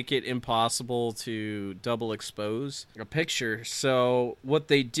supposed to make it impossible to double expose a picture. So what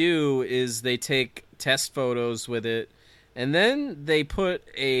they do is they take test photos with it, and then they put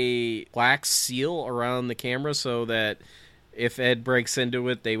a wax seal around the camera so that if Ed breaks into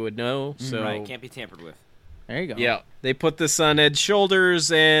it, they would know. So Right, can't be tampered with. There you go. yeah, they put this on Ed's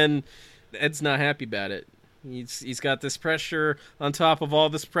shoulders, and Ed's not happy about it. He's got this pressure on top of all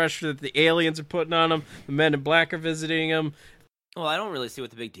this pressure that the aliens are putting on him. The Men in Black are visiting him. Well, I don't really see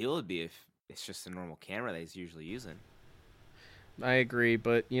what the big deal would be if it's just a normal camera that he's usually using. I agree,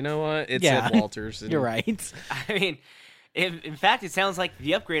 but you know what? It's Yeah. Ed Walters. And You're right. I mean, in fact, it sounds like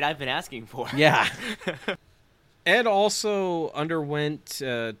the upgrade I've been asking for. Yeah. Ed also underwent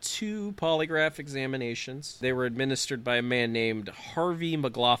 2 polygraph examinations. They were administered by a man named Harvey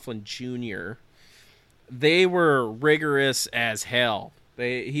McLaughlin Jr. They were rigorous as hell.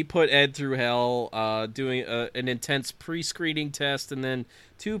 He put Ed through hell, doing an intense pre-screening test and then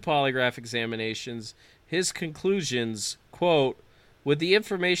 2 polygraph examinations. His conclusions, quote, "With the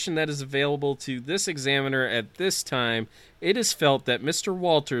information that is available to this examiner at this time, it is felt that Mr.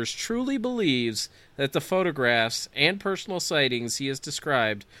 Walters truly believes that the photographs and personal sightings he has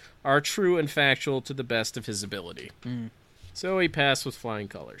described are true and factual to the best of his ability." So he passed with flying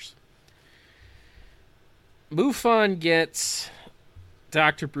colors. MUFON gets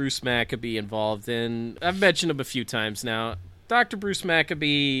Dr. Bruce Maccabee involved in. I've mentioned him a few times now. Dr. Bruce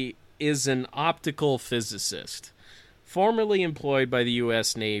Maccabee is an optical physicist, formerly employed by the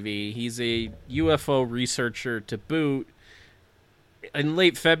U.S. Navy. He's a UFO researcher to boot. In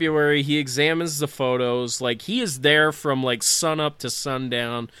late February, he examines the photos. Like, he is there from like sunup to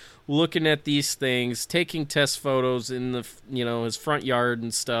sundown, looking at these things, taking test photos in the his front yard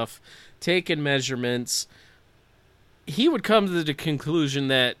and stuff, taking measurements. He would come to the conclusion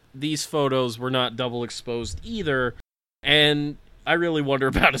that these photos were not double exposed either, and I really wonder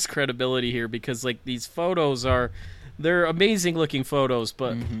about his credibility here because like these photos they're amazing looking photos,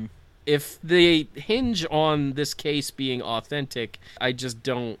 but if they hinge on this case being authentic, I just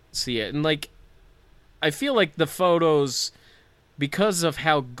don't see it. And like I feel like the photos, because of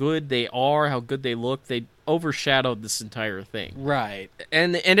how good they are, how good they look, they overshadowed this entire thing. Right.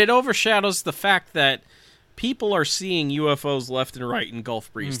 And it overshadows the fact that people are seeing UFOs left and right in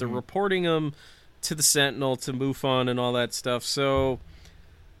Gulf Breeze. They're reporting them to the Sentinel, to MUFON, and all that stuff. So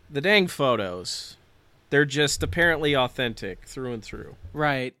the dang photos, they're just apparently authentic through and through.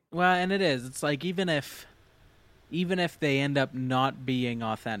 Right. Well, and it is. It's like even if they end up not being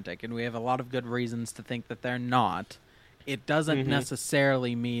authentic, and we have a lot of good reasons to think that they're not, it doesn't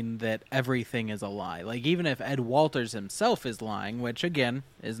necessarily mean that everything is a lie. Like, even if Ed Walters himself is lying, which, again,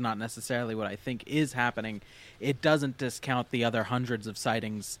 is not necessarily what I think is happening, it doesn't discount the other hundreds of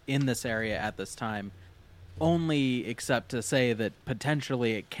sightings in this area at this time, only except to say that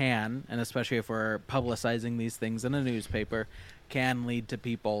potentially it can, and especially if we're publicizing these things in a newspaper, can lead to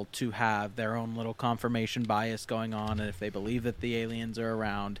people to have their own little confirmation bias going on, and if they believe that the aliens are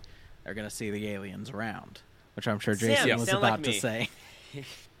around, they're going to see the aliens around. Which I'm sure Jason was about to say.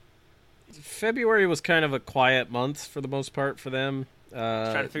 February was kind of a quiet month for the most part for them.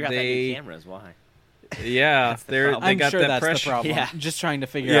 Trying to figure out that new camera is why. Yeah, they I'm got sure that that's pressure. the problem. Yeah. Just trying to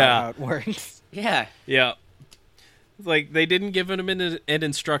figure out how it works. Yeah. Yeah. Like, they didn't give him an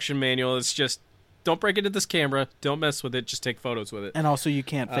instruction manual. It's just, don't break into this camera. Don't mess with it. Just take photos with it. And also, you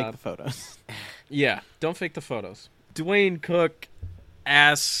can't fake the photos. Yeah, don't fake the photos. Dwayne Cook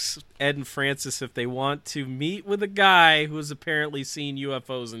asks Ed and Francis if they want to meet with a guy who has apparently seen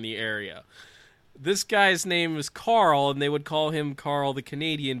UFOs in the area. This guy's name is Carl, and they would call him Carl the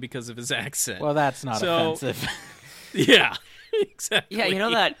Canadian because of his accent. Well, that's not offensive. Yeah, exactly. Yeah, you know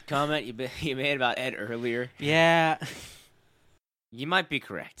that comment you made about Ed earlier? Yeah, You might be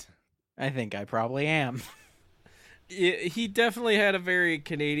correct. I think I probably am. He definitely had a very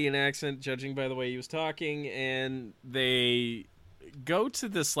Canadian accent, judging by the way he was talking, and they go to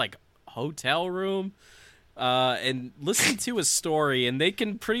this like hotel room and listen to his story, and they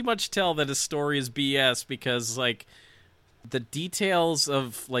can pretty much tell that his story is BS because like the details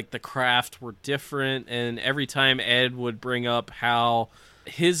of like the craft were different, and every time Ed would bring up how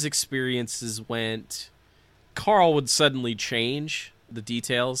his experiences went, Carl would suddenly change the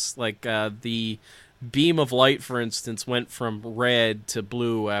details. Like the beam of light, for instance, went from red to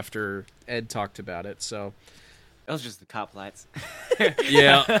blue after Ed talked about it. So That was just the cop lights.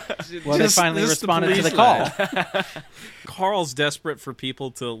 yeah, Well, they finally responded to the call. Carl's desperate for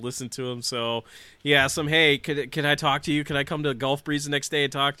people to listen to him, so he asks them, "Hey, can I talk to you? Can I come to Gulf Breeze the next day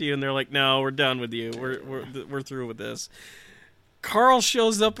and talk to you?" And they're like, "No, we're done with you. We're through with this." Carl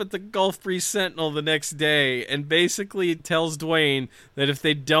shows up at the Gulf Breeze Sentinel the next day and basically tells Dwayne that if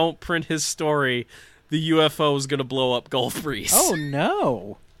they don't print his story, the UFO is going to blow up Gulf Breeze. Oh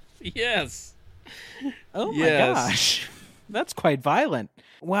no! Yes. Oh Yes. my gosh, that's quite violent.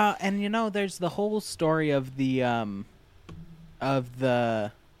 Well, and there's the whole story of the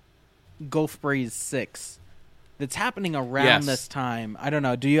Gulf Breeze 6 that's happening around Yes. this time. I don't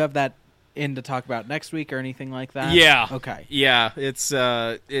know. Do you have that in to talk about next week or anything like that? Yeah. Okay. Yeah, it's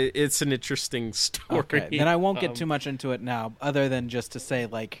an interesting story. Okay. Then I won't get too much into it now, other than just to say,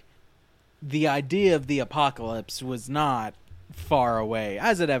 like, the idea of the apocalypse was not far away,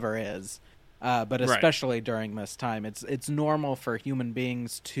 as it ever is. But especially during this time, it's normal for human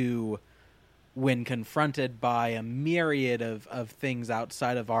beings to, when confronted by a myriad of things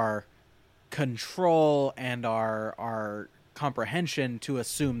outside of our control and our comprehension, to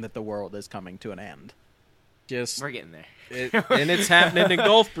assume that the world is coming to an end. Just We're getting there. and it's happening in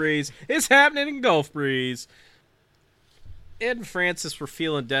Gulf Breeze. It's happening in Gulf Breeze. Ed and Francis were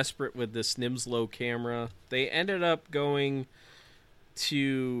feeling desperate with this Nimslow camera. They ended up going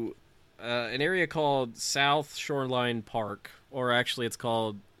to an area called South Shoreline Park, or actually it's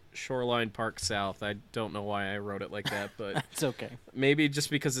called Shoreline Park South. I don't know why I wrote it like that, but It's okay. maybe just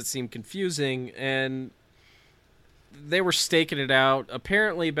because it seemed confusing. And they were staking it out.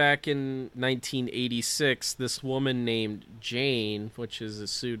 Apparently back in 1986, this woman named Jane, which is a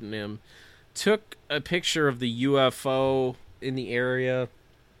pseudonym, took a picture of the UFO in the area.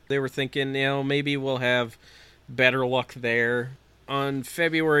 They were thinking, maybe we'll have better luck there. On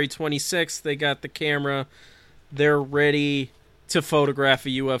February 26th, they got the camera. They're ready to photograph a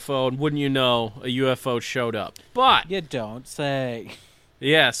UFO, and wouldn't you know, a UFO showed up. But You don't say.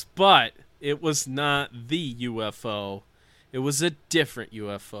 yes, but it was not the UFO. It was a different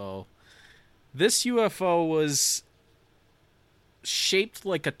UFO. This UFO was shaped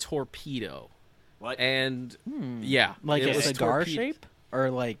like a torpedo. What? And yeah, Like it a was cigar torpedo- shape? Or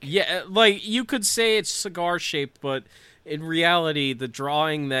like... Yeah, like you could say it's cigar shaped, but in reality, the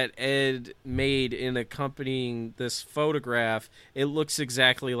drawing that Ed made in accompanying this photograph, it looks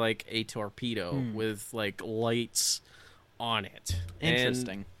exactly like a torpedo with like lights on it.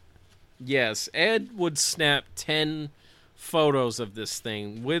 Interesting. And yes, Ed would snap 10 photos of this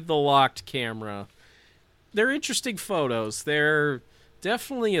thing with the locked camera. They're interesting photos. They're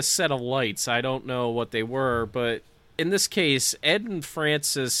definitely a set of lights. I don't know what they were, but in this case, Ed and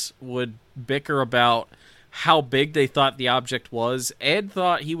Francis would bicker about how big they thought the object was. Ed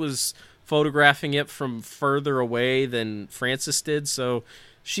thought he was photographing it from further away than Francis did, so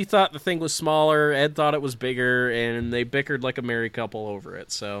she thought the thing was smaller, Ed thought it was bigger, and they bickered like a married couple over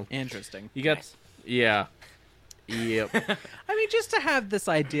it. So Interesting. you got Nice. yeah. Yep. I mean, just to have this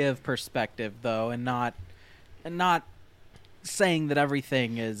idea of perspective, though, and not saying that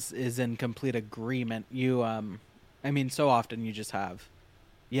everything is in complete agreement. I mean, so often you just have,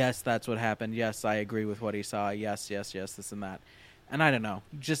 yes, that's what happened. Yes, I agree with what he saw. Yes, this and that. And I don't know,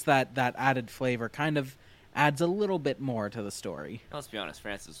 just that added flavor kind of adds a little bit more to the story. Let's be honest,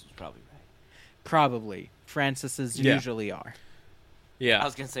 Francis was probably right. Probably. Francis's Yeah. usually are. Yeah. I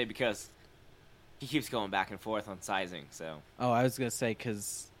was gonna say because he keeps going back and forth on sizing, so Oh, I was going to say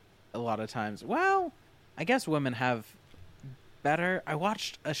because a lot of times, well, I guess women have better. I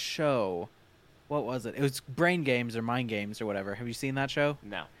watched a show. What was it? It was Brain Games or Mind Games or whatever. Have you seen that show?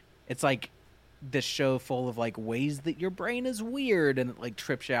 no. It's like this show full of like ways that your brain is weird, and it like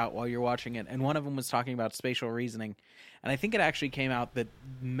trips you out while you're watching it. And one of them was talking about spatial reasoning. And I think it actually came out that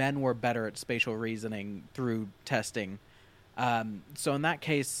men were better at spatial reasoning through testing. So in that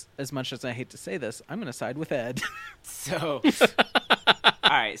case, as much as I hate to say this, I'm going to side with Ed. So all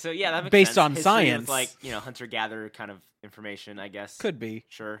right, so yeah, that makes Based sense. on History science. was like, hunter gatherer kind of information, I guess. Could be.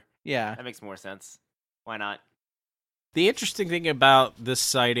 Sure. Yeah. That makes more sense. Why not? The interesting thing about this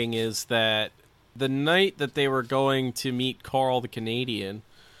sighting is that The night that they were going to meet Carl the Canadian,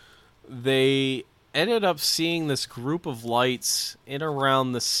 they ended up seeing this group of lights in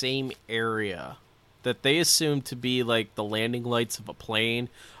around the same area that they assumed to be like the landing lights of a plane.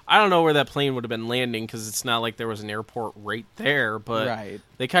 I don't know where that plane would have been landing because it's not like there was an airport right there, but Right.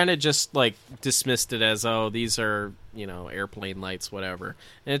 they kind of just like dismissed it as, oh, these are, airplane lights, whatever.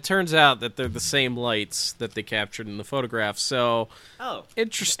 And it turns out that they're the same lights that they captured in the photograph. So,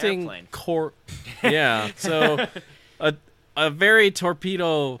 interesting. Airplane. Yeah. So, a very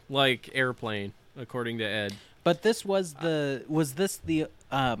torpedo-like airplane, according to Ed. But this was the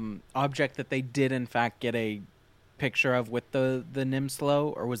object that they did in fact get a picture of with the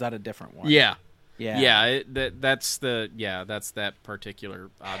Nimslo, or was that a different one? Yeah. Yeah. That's that particular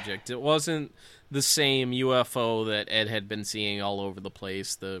object. It wasn't the same UFO that Ed had been seeing all over the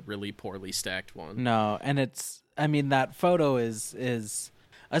place, the really poorly stacked one. No, and that photo is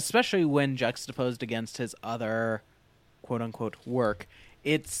especially when juxtaposed against his other quote unquote work,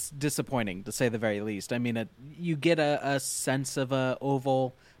 it's disappointing to say the very least. I mean, you get a sense of a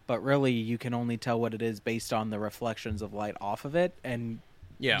oval, but really you can only tell what it is based on the reflections of light off of it. And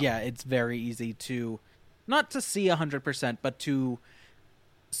yeah, it's very easy to not to see 100%, but to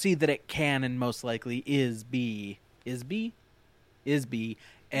see that it can and most likely is be an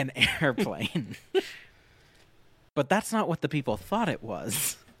airplane. But that's not what the people thought it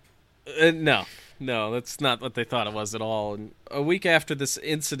was. No, that's not what they thought it was at all. And a week after this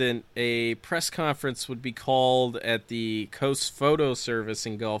incident, a press conference would be called at the Coast Photo Service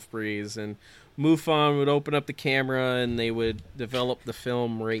in Gulf Breeze, and MUFON would open up the camera and they would develop the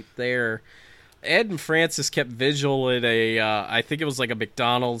film right there. Ed and Francis kept vigil at I think it was like a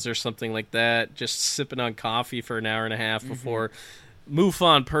McDonald's or something like that, just sipping on coffee for an hour and a half before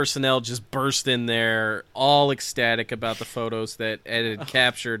MUFON personnel just burst in there, all ecstatic about the photos that Ed had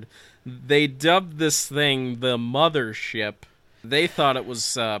captured. They dubbed this thing the Mothership. They thought it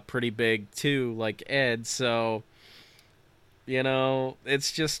was pretty big too, like Ed. So,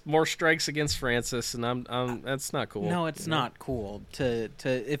 it's just more strikes against Francis, and I'm that's not cool. No, it's not cool. To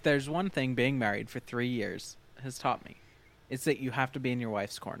if there's one thing being married for 3 years has taught me, it's that you have to be in your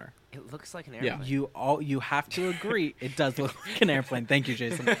wife's corner. It looks like an airplane. You have to agree. It does look like an airplane. Thank you,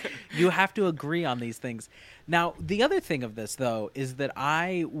 Jason. You have to agree on these things. Now, the other thing of this, though, is that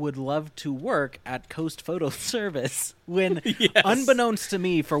I would love to work at Coast Photo Service when, unbeknownst to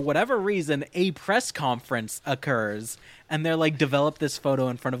me, for whatever reason, a press conference occurs, and they're like, develop this photo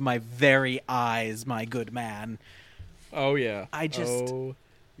in front of my very eyes, my good man. Oh, yeah.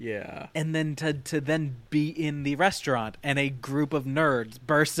 Yeah. And then to then be in the restaurant and a group of nerds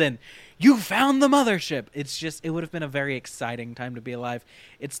bursts in, you found the mothership. It's just, it would have been a very exciting time to be alive.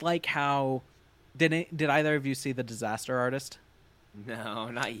 It's like how, did either of you see The Disaster Artist?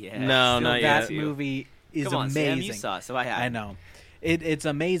 No, not yet. No, not yet. That movie is Come on, amazing. Sam, you saw it, so I have. I know. It's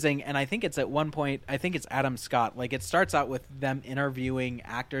amazing, and I think it's at one point, I think it's Adam Scott, like it starts out with them interviewing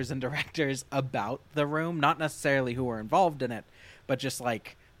actors and directors about The Room, not necessarily who were involved in it, but just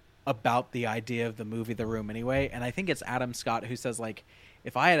like about the idea of the movie The Room anyway. And I think it's Adam Scott who says, like,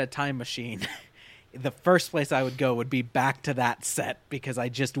 if I had a time machine, the first place I would go would be back to that set because I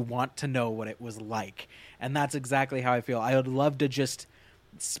just want to know what it was like. And that's exactly how I feel. I would love to just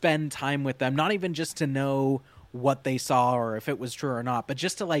spend time with them, not even just to know what they saw or if it was true or not, but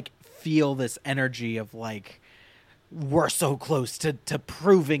just to like feel this energy of like, we're so close to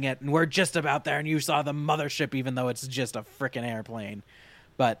proving it and we're just about there and you saw the mothership even though it's just a freaking airplane.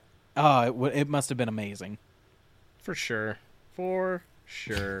 But it must have been amazing. For sure.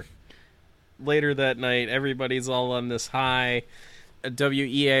 Later that night, everybody's all on this high.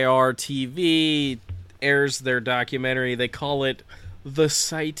 WEAR TV airs their documentary. They call it The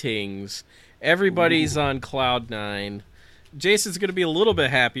Sightings. Everybody's on cloud nine. Jason's going to be a little bit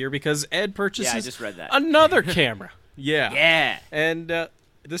happier because Ed purchases I just read that. another camera. Yeah. And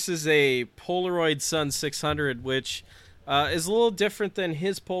this is a Polaroid Sun 600, which is a little different than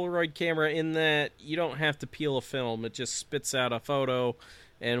his Polaroid camera in that you don't have to peel a film. It just spits out a photo,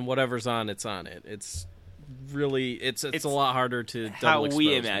 and whatever's on, it's on it. It's really, it's a lot harder to double expose. How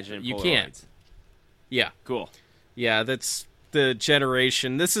we imagine you Polaroids. can't. Yeah. Cool. Yeah, that's the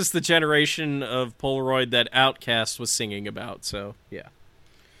generation. This is the generation of Polaroid that Outkast was singing about. So yeah,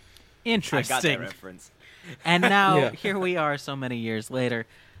 interesting. I got that reference. And now here we are, so many years later.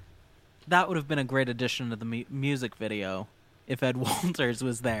 That would have been a great addition to the music video if Ed Walters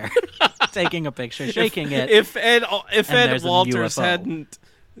was there, taking a picture, shaking it. If Ed Walters UFO.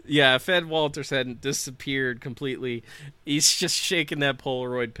 if Ed Walters hadn't disappeared completely, he's just shaking that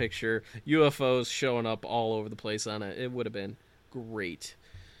Polaroid picture, UFOs showing up all over the place on it. It would have been great.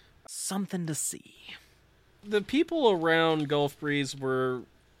 something to see. The people around Gulf Breeze were...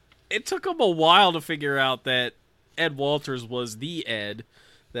 It took them a while to figure out that Ed Walters was the Ed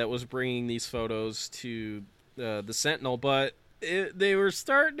that was bringing these photos to the Sentinel, but they were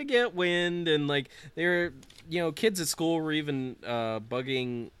starting to get wind, and like they were, kids at school were even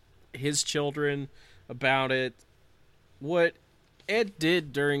bugging his children about it. What Ed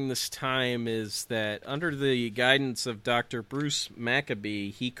did during this time is that under the guidance of Dr. Bruce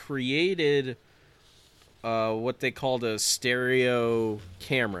Maccabee, he created what they called a stereo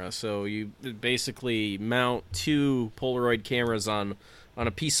camera. So you basically mount two Polaroid cameras on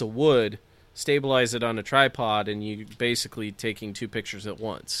a piece of wood, stabilize it on a tripod, and you basically taking two pictures at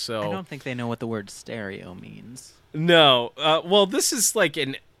once. So I don't think they know what the word stereo means. No. Well, this is like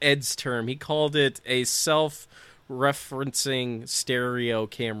an Ed's term. He called it a self-referencing stereo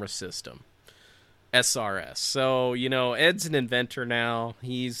camera system. SRS. So, Ed's an inventor now.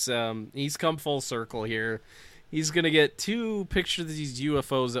 He's come full circle here. He's going to get two pictures of these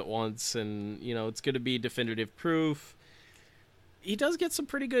UFOs at once, and, it's going to be definitive proof. He does get some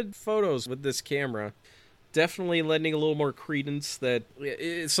pretty good photos with this camera. Definitely lending a little more credence that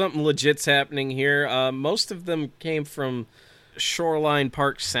something legit's happening here. Most of them came from Shoreline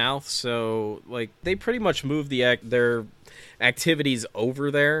Park South, so they pretty much moved their activities over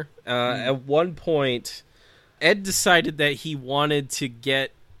there. At one point, Ed decided that he wanted to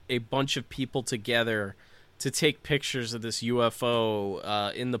get a bunch of people together to take pictures of this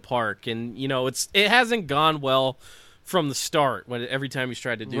UFO in the park, and it hasn't gone well from the start. Every time he's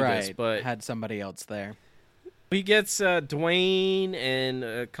tried to do this, but had somebody else there. He gets Dwayne and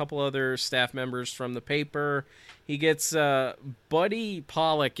a couple other staff members from the paper. He gets Buddy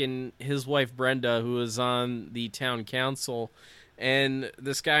Pollock and his wife Brenda, who is on the town council, and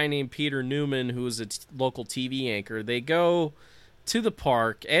this guy named Peter Newman, who is a local TV anchor. They go to the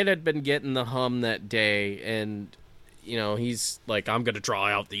park. Ed had been getting the hum that day, and he's like, I'm going to draw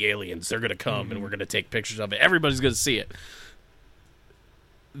out the aliens. They're going to come, and we're going to take pictures of it. Everybody's going to see it.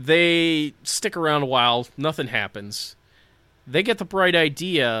 They stick around a while. Nothing happens. They get the bright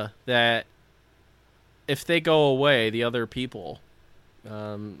idea that if they go away, the other people,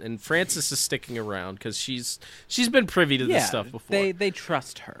 and Frances is sticking around because she's been privy to this stuff before. They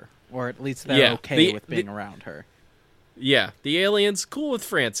trust her, or at least they're okay with being around her. Yeah, the aliens cool with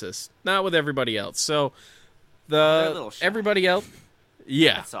Frances, not with everybody else. So everybody else,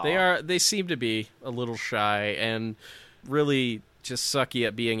 they seem to be a little shy and really just sucky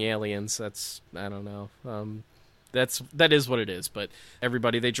at being aliens. That's, I don't know. That is what it is. But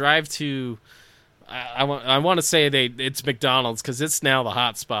everybody, they drive to, I want to say it's McDonald's because it's now the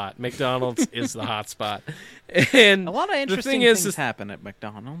hot spot. McDonald's is the hot spot. And a lot of interesting things happen at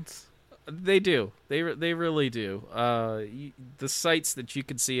McDonald's. They do. They really do. The sights that you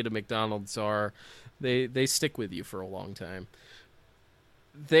can see at a McDonald's they stick with you for a long time.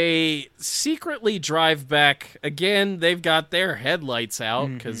 They secretly drive back again. They've got their headlights out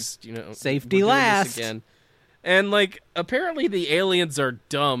because safety last again. And apparently the aliens are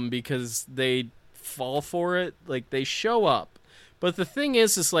dumb because they fall for it. They show up, but the thing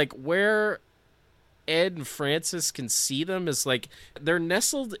is where Ed and Frances can see them is they're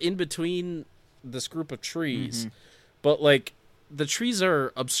nestled in between this group of trees, but the trees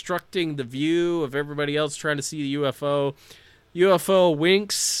are obstructing the view of everybody else trying to see the UFO. UFO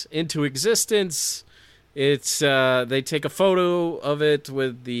winks into existence. It's they take a photo of it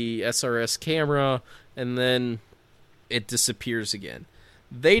with the SRS camera, and then it disappears again.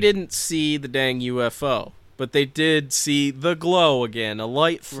 They didn't see the dang UFO, but they did see the glow again, a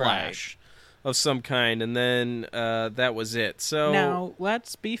light flash of some kind, and then that was it. So now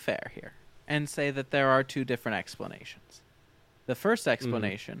let's be fair here and say that there are two different explanations. The first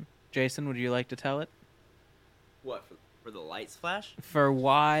explanation, Jason, would you like to tell it? What, for the lights flash? For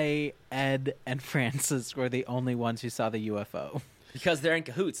why Ed and Frances were the only ones who saw the UFO. Because they're in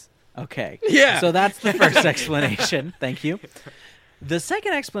cahoots. Okay. Yeah. So that's the first explanation. Thank you. The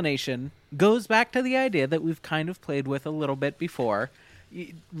second explanation goes back to the idea that we've kind of played with a little bit before.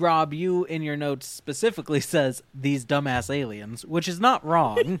 Rob, you in your notes specifically says these dumbass aliens, which is not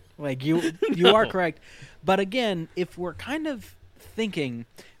wrong. You are correct. But again, if we're kind of thinking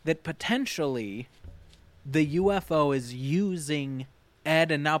that potentially the UFO is using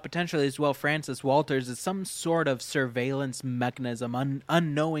Ed and now potentially as well Frances Walters as some sort of surveillance mechanism,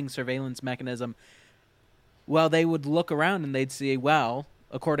 unknowing surveillance mechanism, well, they would look around and they'd see, well,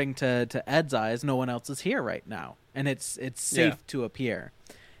 according to Ed's eyes, no one else is here right now, and it's safe to appear.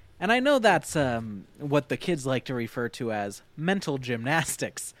 And I know that's what the kids like to refer to as mental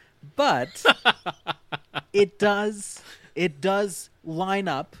gymnastics, but it does line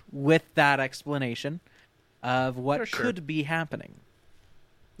up with that explanation of what Sure. could be happening.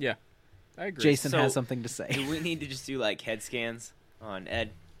 Yeah, I agree. Jason So, has something to say. Do we need to just do like head scans on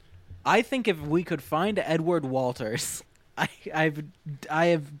Ed? I think if we could find Edward Walters, I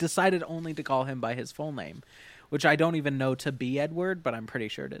have decided only to call him by his full name, which I don't even know to be Edward, but I'm pretty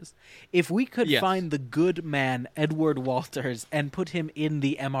sure it is. If we could Yes. find the good man Edward Walters and put him in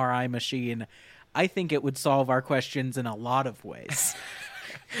the MRI machine, I think it would solve our questions in a lot of ways.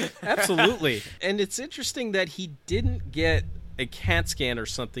 Absolutely. And it's interesting that he didn't get a CAT scan or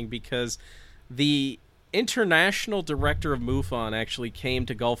something, because the international director of MUFON actually came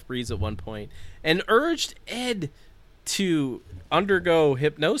to Gulf Breeze at one point and urged Ed to undergo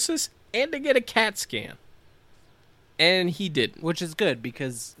hypnosis and to get a CAT scan. And he didn't. Which is good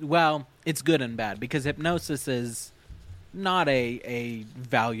because, well, it's good and bad because hypnosis is not a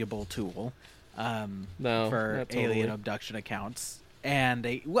valuable tool No, for not totally. alien abduction accounts. And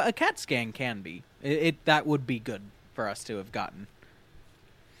a CAT scan can be. That would be good for us to have gotten.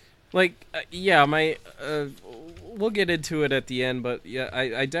 Like, we'll get into it at the end, but yeah,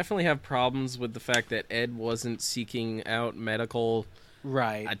 I definitely have problems with the fact that Ed wasn't seeking out medical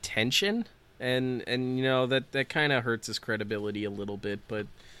Right. attention, and you know, that kind of hurts his credibility a little bit, but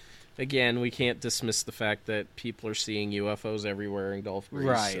again, we can't dismiss the fact that people are seeing UFOs everywhere in Gulf Breeze.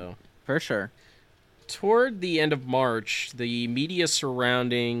 Right. So. For sure. Toward the end of March, the media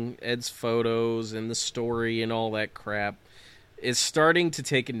surrounding Ed's photos and the story and all that crap is starting to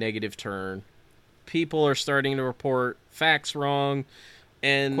take a negative turn. People are starting to report facts wrong,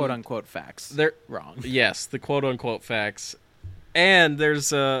 and Quote-unquote facts. they're Wrong. Yes, the quote-unquote facts. And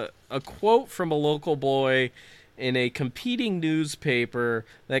there's a quote from a local boy in a competing newspaper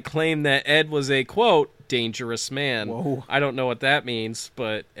that claimed that Ed was a, quote, dangerous man. Whoa. I don't know what that means,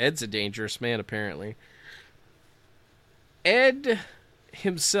 but Ed's a dangerous man, apparently. Ed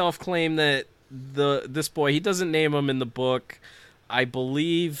himself claimed that this boy, he doesn't name him in the book. I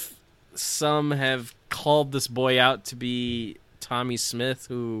believe some have called this boy out to be Tommy Smith,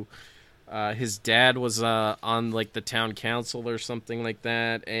 who his dad was on like the town council or something like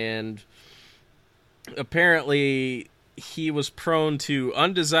that, and apparently he was prone to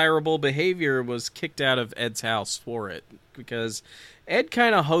undesirable behavior, was kicked out of Ed's house for it, because Ed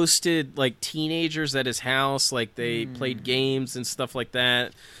kind of hosted like teenagers at his house, like they played games and stuff like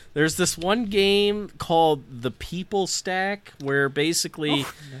that. There's this one game called the People Stack where basically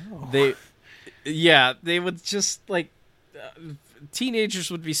they would just like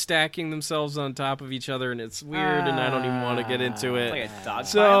teenagers would be stacking themselves on top of each other, and it's weird, and I don't even want to get into it. Like a dog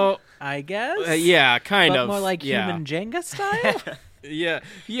So I guess. yeah, kind but of more like yeah. human Jenga style. Yeah,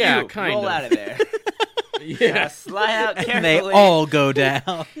 You kind roll of. out of there. Yeah. Slide out carefully. And they all go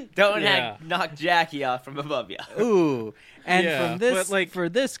down. Don't Yeah. knock Jackie off from above you. Ooh. And Yeah, from this, but, like- for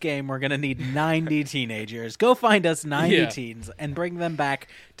this game, we're gonna need 90 teenagers. Go find us 90 Yeah. teens and bring them back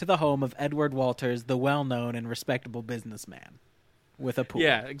to the home of Edward Walters, the well-known and respectable businessman, with a pool.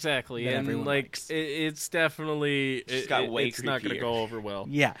 Yeah, exactly. that And everyone like likes. it's definitely Just got way it's not going to creepier. go over well.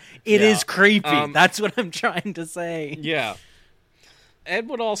 Yeah, it is Yeah. creepy. That's what I'm trying to say. Yeah. Ed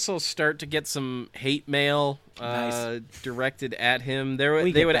would also start to get some hate mail Nice. directed at him. They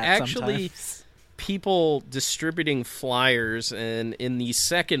We get would that actually sometimes. people distributing flyers, and in the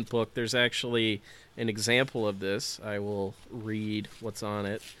second book there's actually an example of this. I will read what's on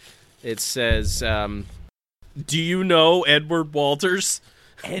it. It says, do you know Edward Walters?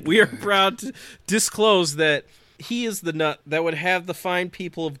 We are proud to disclose that he is the nut that would have the fine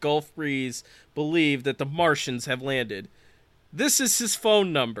people of Gulf Breeze believe that the Martians have landed. This is his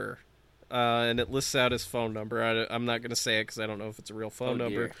phone number. And it lists out his phone number. I'm not going to say it because I don't know if it's a real phone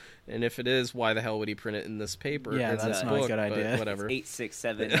number. dear. And if it is, why the hell would he print it in this paper? Yeah, It's that's a not a book, good but idea. Whatever.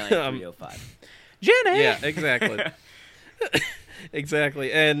 8679305. Jenny. Yeah, exactly.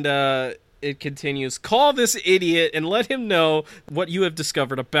 Exactly. And it continues, call this idiot and let him know what you have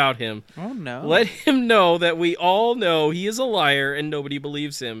discovered about him. Oh no. Let him know that we all know he is a liar and nobody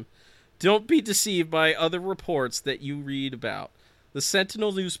believes him. Don't be deceived by other reports that you read about. The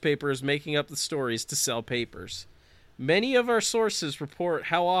Sentinel newspaper is making up the stories to sell papers. Many of our sources report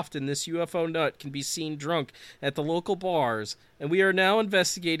how often this UFO nut can be seen drunk at the local bars, and we are now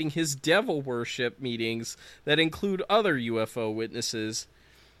investigating his devil worship meetings that include other UFO witnesses.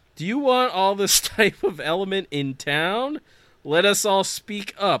 Do you want all this type of element in town? Let us all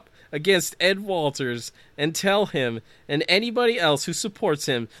speak up against Ed Walters and tell him and anybody else who supports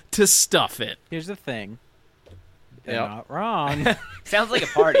him to stuff it. Here's the thing. They're Yep. not wrong. Sounds like a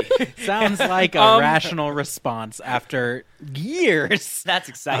party. Sounds like a rational response after years That's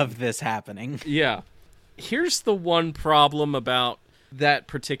exciting. of this happening. Yeah. Here's the one problem about that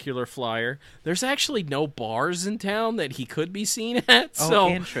particular flyer, there's actually no bars in town that he could be seen at. Oh, so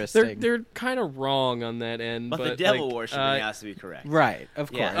interesting. They're kind of wrong on that end. But the devil worshiping has to be correct. Right, of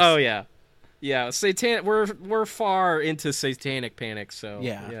course. Yes. Oh yeah, yeah. We're far into satanic panic. So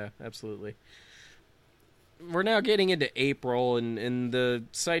yeah, absolutely. We're now getting into April, and the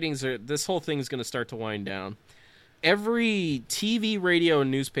sightings are. This whole thing is going to start to wind down. Every TV, radio,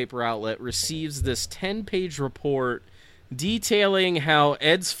 and newspaper outlet receives this 10-page report detailing how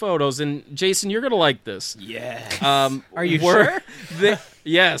Ed's photos, and Jason, you're going to like this. Yes. Are you sure?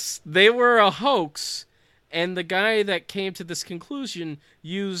 Yes, they were a hoax, and the guy that came to this conclusion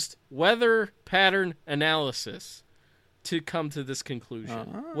used weather pattern analysis to come to this conclusion.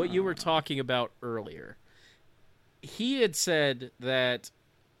 What you were talking about earlier. He had said that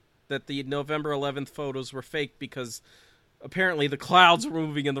the November 11th photos were fake because apparently the clouds were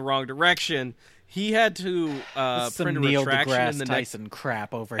moving in the wrong direction. He had to print a Neil retraction deGrasse in the Tyson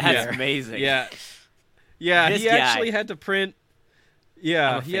crap over That's here. amazing. Yeah. He actually had to print.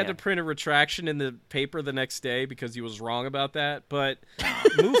 Yeah, he had to print a retraction in the paper the next day because he was wrong about that. But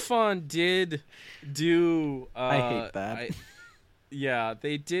MUFON did do. I hate that.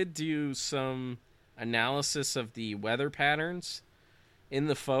 They did do some analysis of the weather patterns in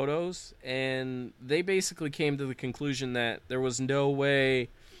the photos, and they basically came to the conclusion that there was no way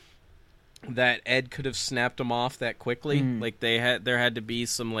that Ed could have snapped them off that quickly. Like there had to be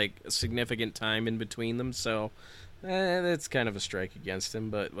some like significant time in between them. So that's kind of a strike against him.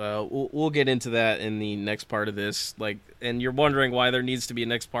 But we'll get into that in the next part of this. Like, and you're wondering why there needs to be a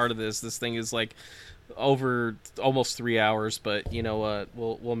next part of this. This thing is like over almost 3 hours, but you know what?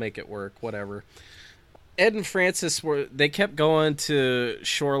 We'll make it work. Whatever. Ed and Francis they kept going to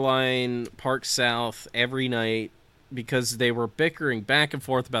Shoreline Park South every night because they were bickering back and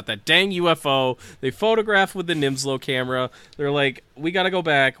forth about that dang UFO. They photographed with the Nimslo camera. They're like, we got to go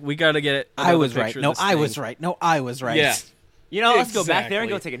back. We got to get I was right. picture No, of this I thing." was right. No, I was right. Yeah. You know, let's go back there and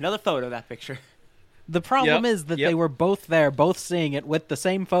go Exactly. take another photo of that picture. The problem is that they were both there, both seeing it with the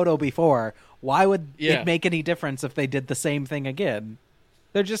same photo before. Why would it make any difference if they did the same thing again?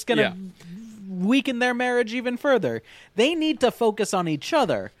 They're just going to weaken their marriage even further. They need to focus on each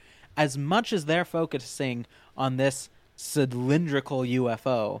other as much as they're focusing on this cylindrical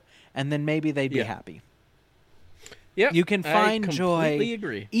UFO, and then maybe they'd be happy. Yep, You can find joy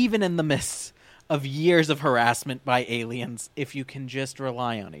agree. even in the midst of years of harassment by aliens if you can just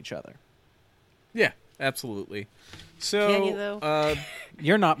rely on each other. Yeah, absolutely. So, Can you, though?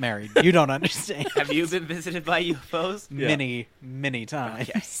 You're not married. You don't understand. Have you been visited by UFOs? Many, many times.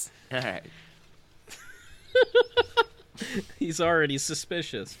 Yes. All right. He's already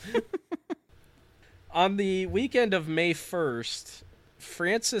suspicious. On the weekend of May 1st,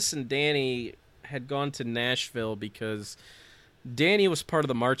 Francis and Danny had gone to Nashville because Danny was part of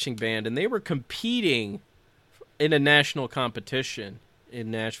the marching band, and they were competing in a national competition in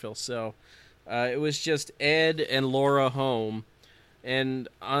Nashville. So it was just Ed and Laura home. And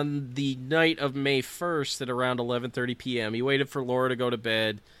on the night of May 1st at around 11:30 p.m., he waited for Laura to go to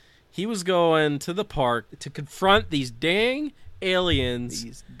bed. He was going to the park to confront these dang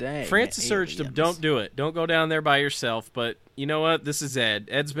aliens. Francis urged him, don't do it. Don't go down there by yourself. But you know what? This is Ed.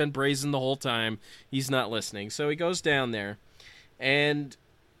 Ed's been brazen the whole time. He's not listening. So he goes down there, and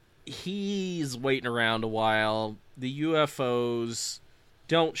he's waiting around a while. The UFOs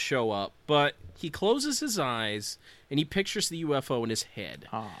don't show up, but he closes his eyes, and he pictures the UFO in his head.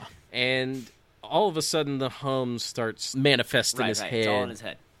 And all of a sudden, the hum starts manifesting in his head. It's all in his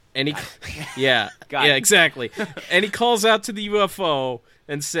head. And he, exactly. And he calls out to the UFO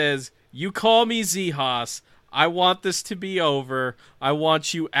and says, "You call me Zehas. I want this to be over. I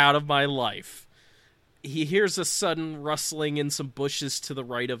want you out of my life." He hears a sudden rustling in some bushes to the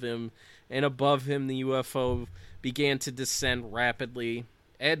right of him, and above him the UFO began to descend rapidly.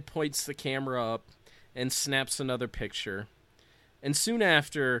 Ed points the camera up and snaps another picture. And soon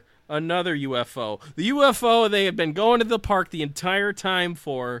after, another UFO. The UFO they had been going to the park the entire time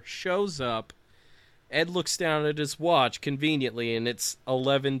for shows up. Ed looks down at his watch conveniently, and it's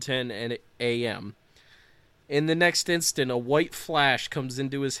 11:10 a.m. In the next instant, a white flash comes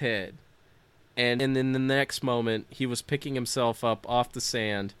into his head. And in the next moment, he was picking himself up off the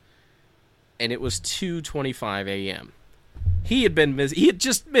sand, and it was 2:25 a.m. He had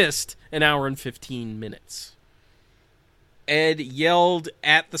just missed an hour and 15 minutes. Ed yelled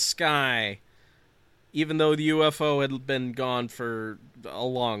at the sky, even though the UFO had been gone for a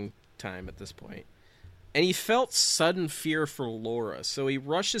long time at this point. And he felt sudden fear for Laura, so he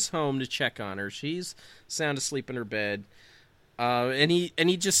rushes home to check on her. She's sound asleep in her bed, and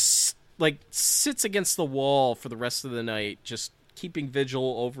he just like sits against the wall for the rest of the night, just keeping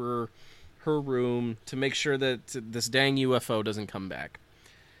vigil over her room to make sure that this dang UFO doesn't come back.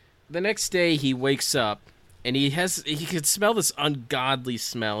 The next day, he wakes up, and he could smell this ungodly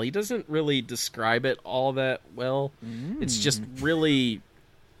smell. He doesn't really describe it all that well. It's just really...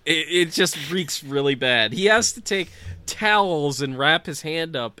 It just reeks really bad. He has to take towels and wrap his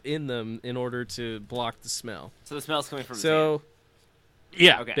hand up in them in order to block the smell. So the smell's coming from his hand.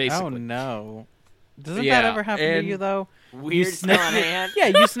 Yeah, Okay. basically. Oh, no. Doesn't that ever happen to you, though? Weird smell on a hand?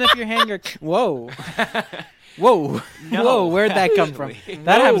 Yeah, you sniff your hand, you're... Whoa. Whoa. No. Whoa, where'd that come from?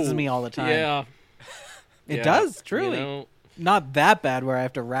 That happens to me all the time. Yeah. It does, truly. You know, Not that bad where I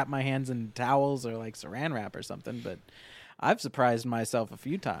have to wrap my hands in towels or like saran wrap or something, but I've surprised myself a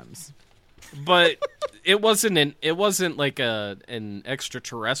few times. but it wasn't like an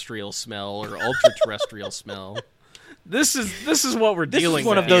extraterrestrial smell or ultra-terrestrial smell. This is what we're This dealing is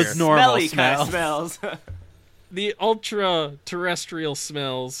one with of those here. normal Smelly kind smells. of smells. The ultra-terrestrial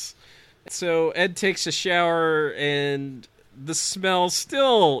smells. So Ed takes a shower, and the smell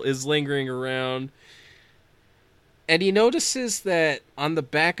still is lingering around. And he notices that on the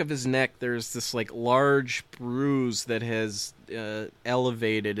back of his neck, there's this like large bruise that has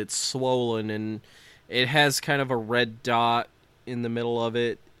elevated. It's swollen, and it has kind of a red dot in the middle of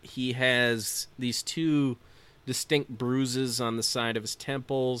it. He has these two distinct bruises on the side of his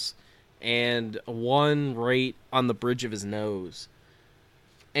temples, and one right on the bridge of his nose.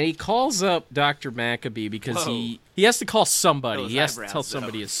 And he calls up Dr. Maccabee because he has to call somebody. Those He has to eyebrows, tell though.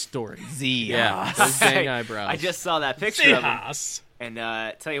 somebody his story. Zia. Yeah, those dang eyebrows. I just saw that picture of him. Yes. And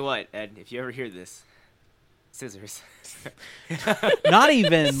tell you what, Ed, if you ever hear this, scissors. Not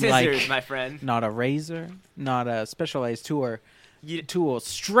even Scissors, like my friend. not a razor, not a specialized tool, You-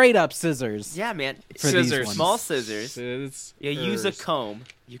 straight up scissors. Yeah, man. For these Scissors. ones. Small scissors. Scissors. You use a comb.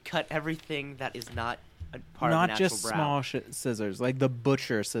 You cut everything that is not a part of a Not natural just brow. small scissors, like the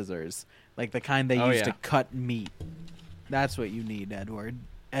butcher scissors, like the kind they Oh, use yeah. to cut meat. That's what you need, Edward.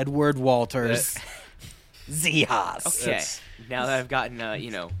 Edward Walters. Zias. Okay. That's- Now that I've gotten,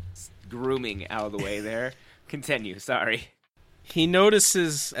 grooming out of the way there, continue. Sorry. He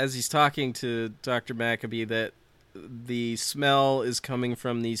notices as he's talking to Dr. Maccabee that the smell is coming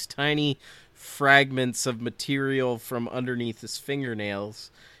from these tiny fragments of material from underneath his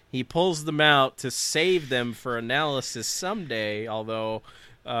fingernails. He pulls them out to save them for analysis someday, although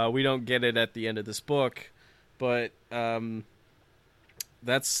we don't get it at the end of this book. But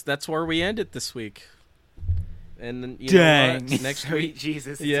that's where we end it this week. And then, you know Dang. what? Next Sweet week,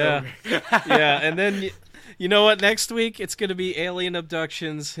 Jesus. It's yeah, over. yeah, and then you know what? Next week it's going to be alien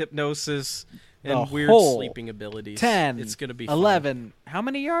abductions, hypnosis, and The weird whole sleeping abilities. 10, It's going to be fun. 11. How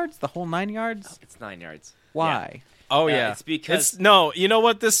many yards? The whole 9 yards? It's 9 yards. Why? Oh yeah, It's because no. You know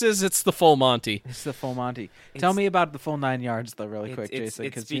what this is? It's the full Monty. It's the full Monty. It's- Tell me about the full 9 yards, though, really quick, it's Jason,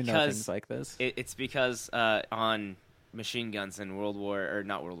 because because- you know things like this. It's because on machine guns in World War, or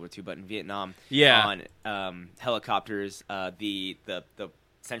not World War II, but in Vietnam, Yeah. on helicopters, the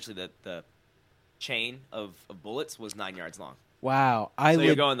essentially the chain of bullets was 9 yards long. Wow. So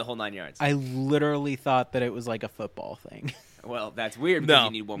you're going the whole 9 yards. I literally thought that it was like a football thing. Well, that's weird because No,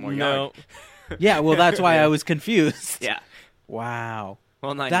 you need one more yard. Yeah, well, that's why I was confused. Yeah. Wow.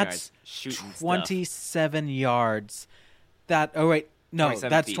 Well, 9 That's yards. Shooting 27 yards. No, 27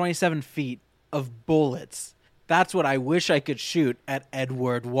 that's feet. 27 feet of bullets. That's what I wish I could shoot at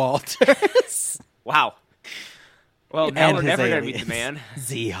Edward Walters. Stuff. Wow. Well, now And we're his never going to meet the aliens. man.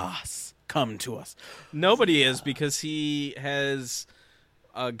 Zias, come to us. Nobody is, because he has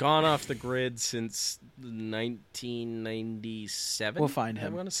gone off the grid since 1997. We'll find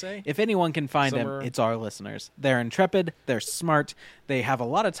him. I want to say. If anyone can find Somewhere- him, it's our listeners. They're intrepid. They're smart. They have a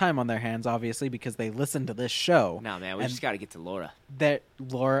lot of time on their hands, obviously, because they listen to this show. No, man, we And just got to get to Laura. That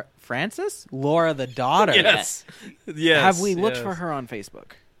Laura Francis, Laura the daughter. Yes. Yes. Have we looked yes. for her on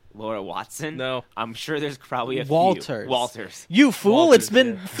Facebook? Laura Watson? No. I'm sure there's probably a Walters. few. Walters. You fool! Walters, it's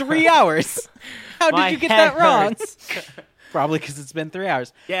been yeah. 3 hours. How My did you get head that wrong? hurts. Probably because it's been 3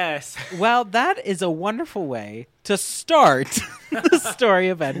 hours. Yes. Well, that is a wonderful way to start the story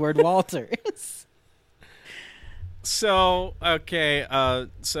of Edward Walters. So okay,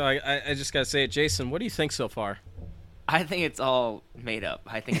 so I just gotta say it, Jason. What do you think so far? I think it's all made up.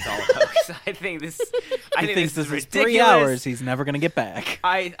 I think it's all a hoax. I think this. I He think thinks this this is is 3 ridiculous. hours he's never going to get back.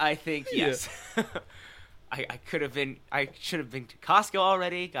 I think yes. I could have been. I should have been to Costco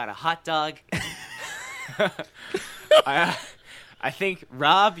already. Got a hot dog. I think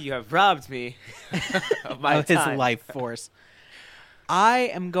Rob, you have robbed me of my Of his time. life force. I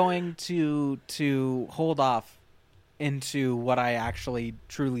am going to hold off into what I actually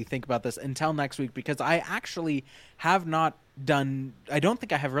truly think about this until next week, because I actually have not done, I don't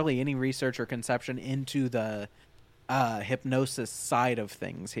think I have really any research or conception into the hypnosis side of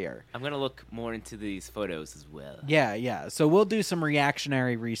things here. I'm going to look more into these photos as well. Yeah. So we'll do some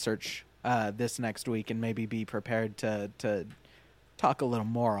reactionary research this next week and maybe be prepared to talk a little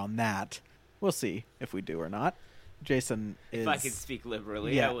more on that. We'll see if we do or not. Jason is... If I can speak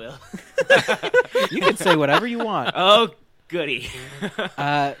liberally, Yeah. I will. You can say whatever you want. Oh, goody.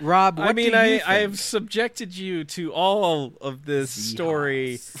 Rob, what do you think? I've subjected you to all of this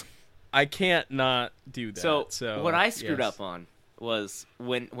story. Seahawks. I can't not do that. So what I screwed yes. up on was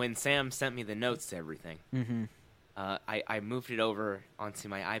when Sam sent me the notes to everything. Mm-hmm. I moved it over onto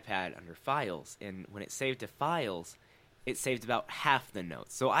my iPad under Files, and when it saved to Files, it saved about half the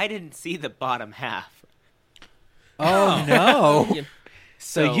notes. So I didn't see the bottom half. Oh, no.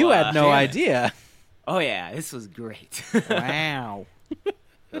 So you had no damn it. idea. Oh, yeah, this was great. Wow.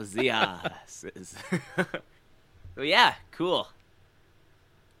 Those asses. So, yeah, cool.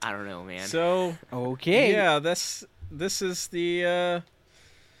 I don't know, man. So Okay. yeah, this is the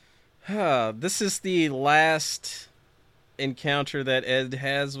last encounter that Ed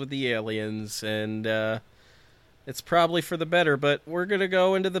has with the aliens, and it's probably for the better. But we're gonna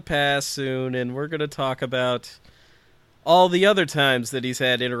go into the past soon, and we're gonna talk about all the other times that he's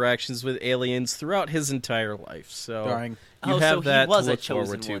had interactions with aliens throughout his entire life. So Darn. you so have that he was to a look chosen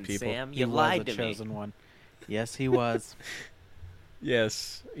forward to, one, people. Sam. He You was lied a to chosen me. one. Yes, he was.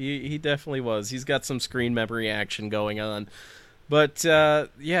 Yes, he definitely was. He's got some screen memory action going on. But,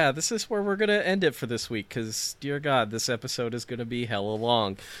 yeah, this is where we're going to end it for this week, because, dear God, this episode is going to be hella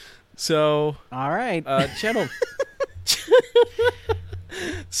long. So, All right.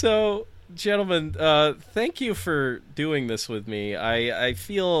 gentlemen, thank you for doing this with me. I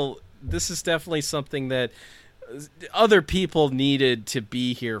feel this is definitely something that other people needed to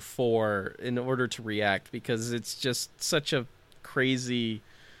be here for in order to react, because it's just such a crazy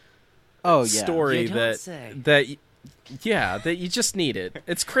story You don't say. that you just need it.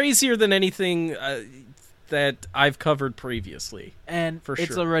 It's crazier than anything that I've covered previously. And for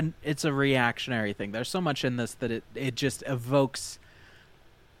it's sure. it's a reactionary thing. There's so much in this that it just evokes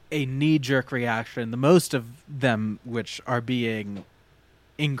a knee-jerk reaction. The most of them, which are being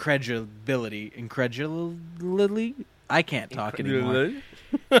incredulity. I can't talk anymore.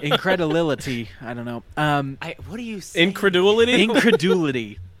 Incredulity. I don't know. What are you saying? Incredulity?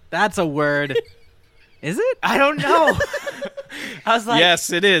 Incredulity. That's a word. Is it? I don't know. I was like, Yes,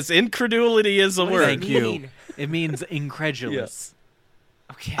 it is. Incredulity is a What does word. that Thank you. mean? It means incredulous.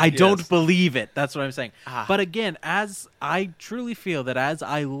 okay. I don't Yes. believe it. That's what I'm saying. Ah. But again, as I truly feel that as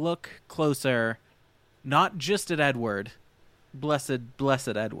I look closer, not just at Edward, blessed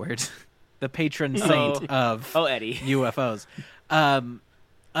Edward, the patron saint of Eddie. UFOs.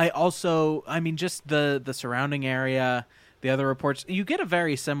 Just the surrounding area, the other reports, you get a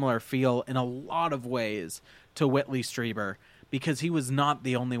very similar feel in a lot of ways to Whitley Strieber, because he was not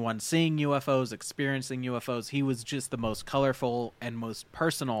the only one seeing UFOs, experiencing UFOs. He was just the most colorful and most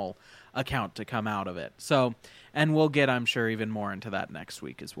personal account to come out of it. So, and we'll get, I'm sure, even more into that next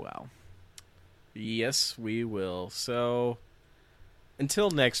week as well. Yes, we will. So,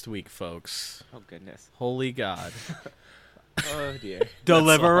 until next week, folks. Oh, goodness. Holy God. Oh, dear.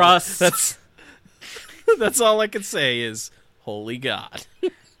 Deliver us. That's all I can say is, holy God. I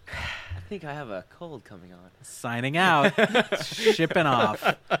think I have a cold coming on. Signing out. Shipping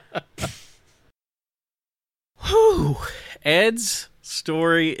off. Whew. Ed's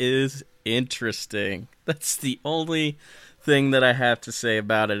story is interesting. That's the only thing that I have to say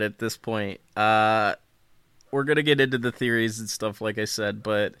about it at this point. We're going to get into the theories and stuff, like I said,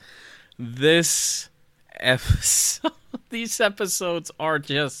 but this episode, these episodes are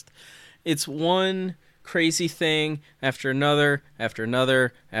just, it's one crazy thing after another, after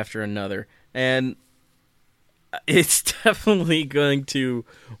another, after another. And it's definitely going to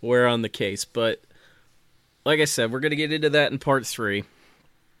wear on the case, but like I said, we're going to get into that in part 3.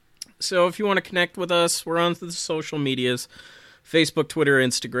 So if you want to connect with us, we're on the social medias, Facebook, Twitter,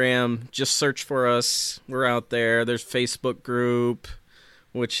 Instagram. Just search for us. We're out there. There's Facebook group,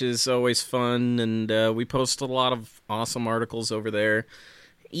 which is always fun, and we post a lot of awesome articles over there.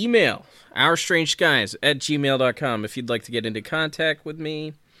 Email, ourstrangeskies@gmail.com if you'd like to get into contact with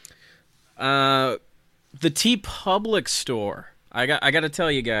me. The TeePublic store. I got to tell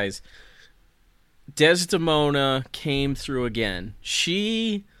you guys, Desdemona came through again.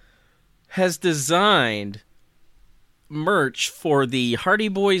 She has designed merch for the Hardy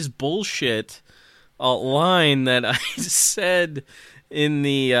Boys bullshit line that I said in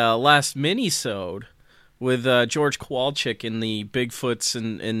the last mini-sode, with George Kowalczyk in the Bigfoots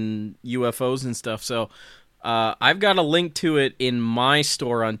and UFOs and stuff. So I've got a link to it in my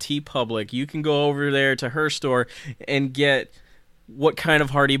store on TeePublic. You can go over there to her store and get what kind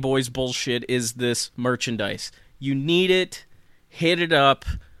of Hardy Boys bullshit is this merchandise. You need it. Hit it up.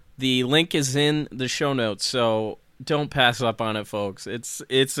 The link is in the show notes, so don't pass up on it, folks.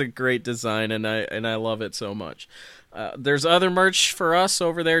 It's a great design, and I love it so much. There's other merch for us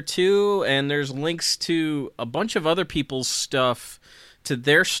over there too, and there's links to a bunch of other people's stuff to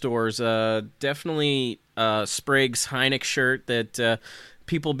their stores. Definitely Sprague's Heineck shirt that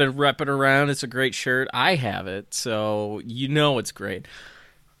people have been repping around. It's a great shirt. I have it, so you know it's great.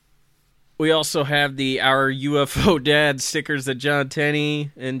 We also have our UFO Dad stickers at John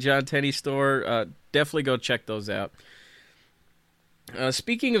Tenney and John Tenney store. Definitely go check those out.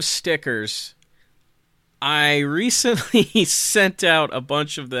 Speaking of stickers, I recently sent out a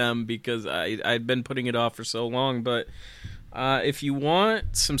bunch of them because I'd been putting it off for so long. But if you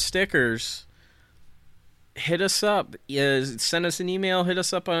want some stickers, hit us up. Send us an email. Hit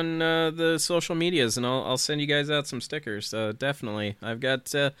us up on the social medias, and I'll send you guys out some stickers. Definitely, I've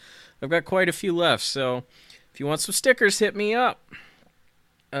got quite a few left. So if you want some stickers, hit me up.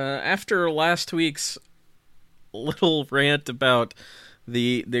 After last week's little rant about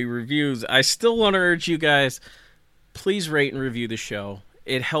the reviews, I still want to urge you guys, please rate and review the show.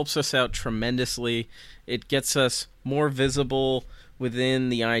 It helps us out tremendously. It gets us more visible within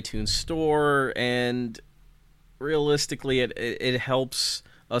the iTunes store, and realistically, it helps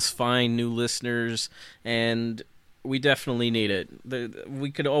us find new listeners, and we definitely need it.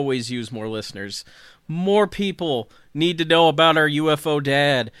 We could always use more listeners. More people need to know about our UFO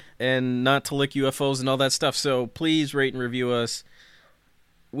Dad and not to lick UFOs and all that stuff. So please rate and review us.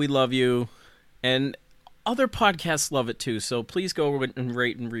 We love you. And other podcasts love it too. So please go and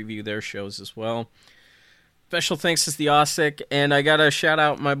rate and review their shows as well. Special thanks to the OSIC. And I got to shout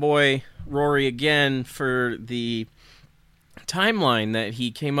out my boy Rory again for the timeline that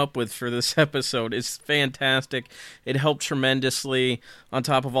he came up with for this episode. Is fantastic. It helped tremendously on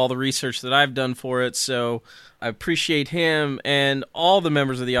top of all the research that I've done for it. So I appreciate him and all the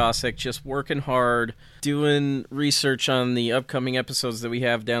members of the OSIC just working hard, doing research on the upcoming episodes that we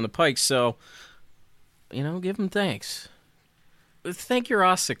have down the pike. So, give them thanks. Thank your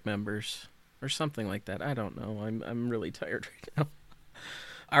OSIC members or something like that. I don't know. I'm really tired right now.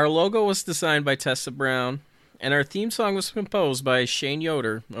 Our logo was designed by Tessa Brown. And our theme song was composed by Shane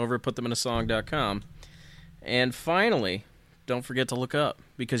Yoder over at PutThemInASong.com. And finally, don't forget to look up,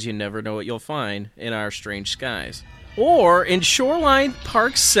 because you never know what you'll find in our strange skies. Or in Shoreline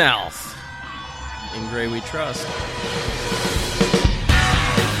Park South. In Gray We Trust.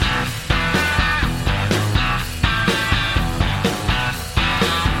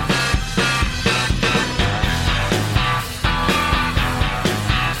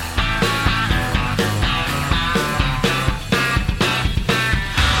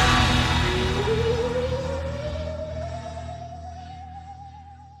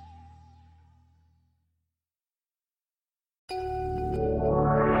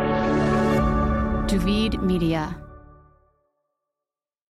 David Media.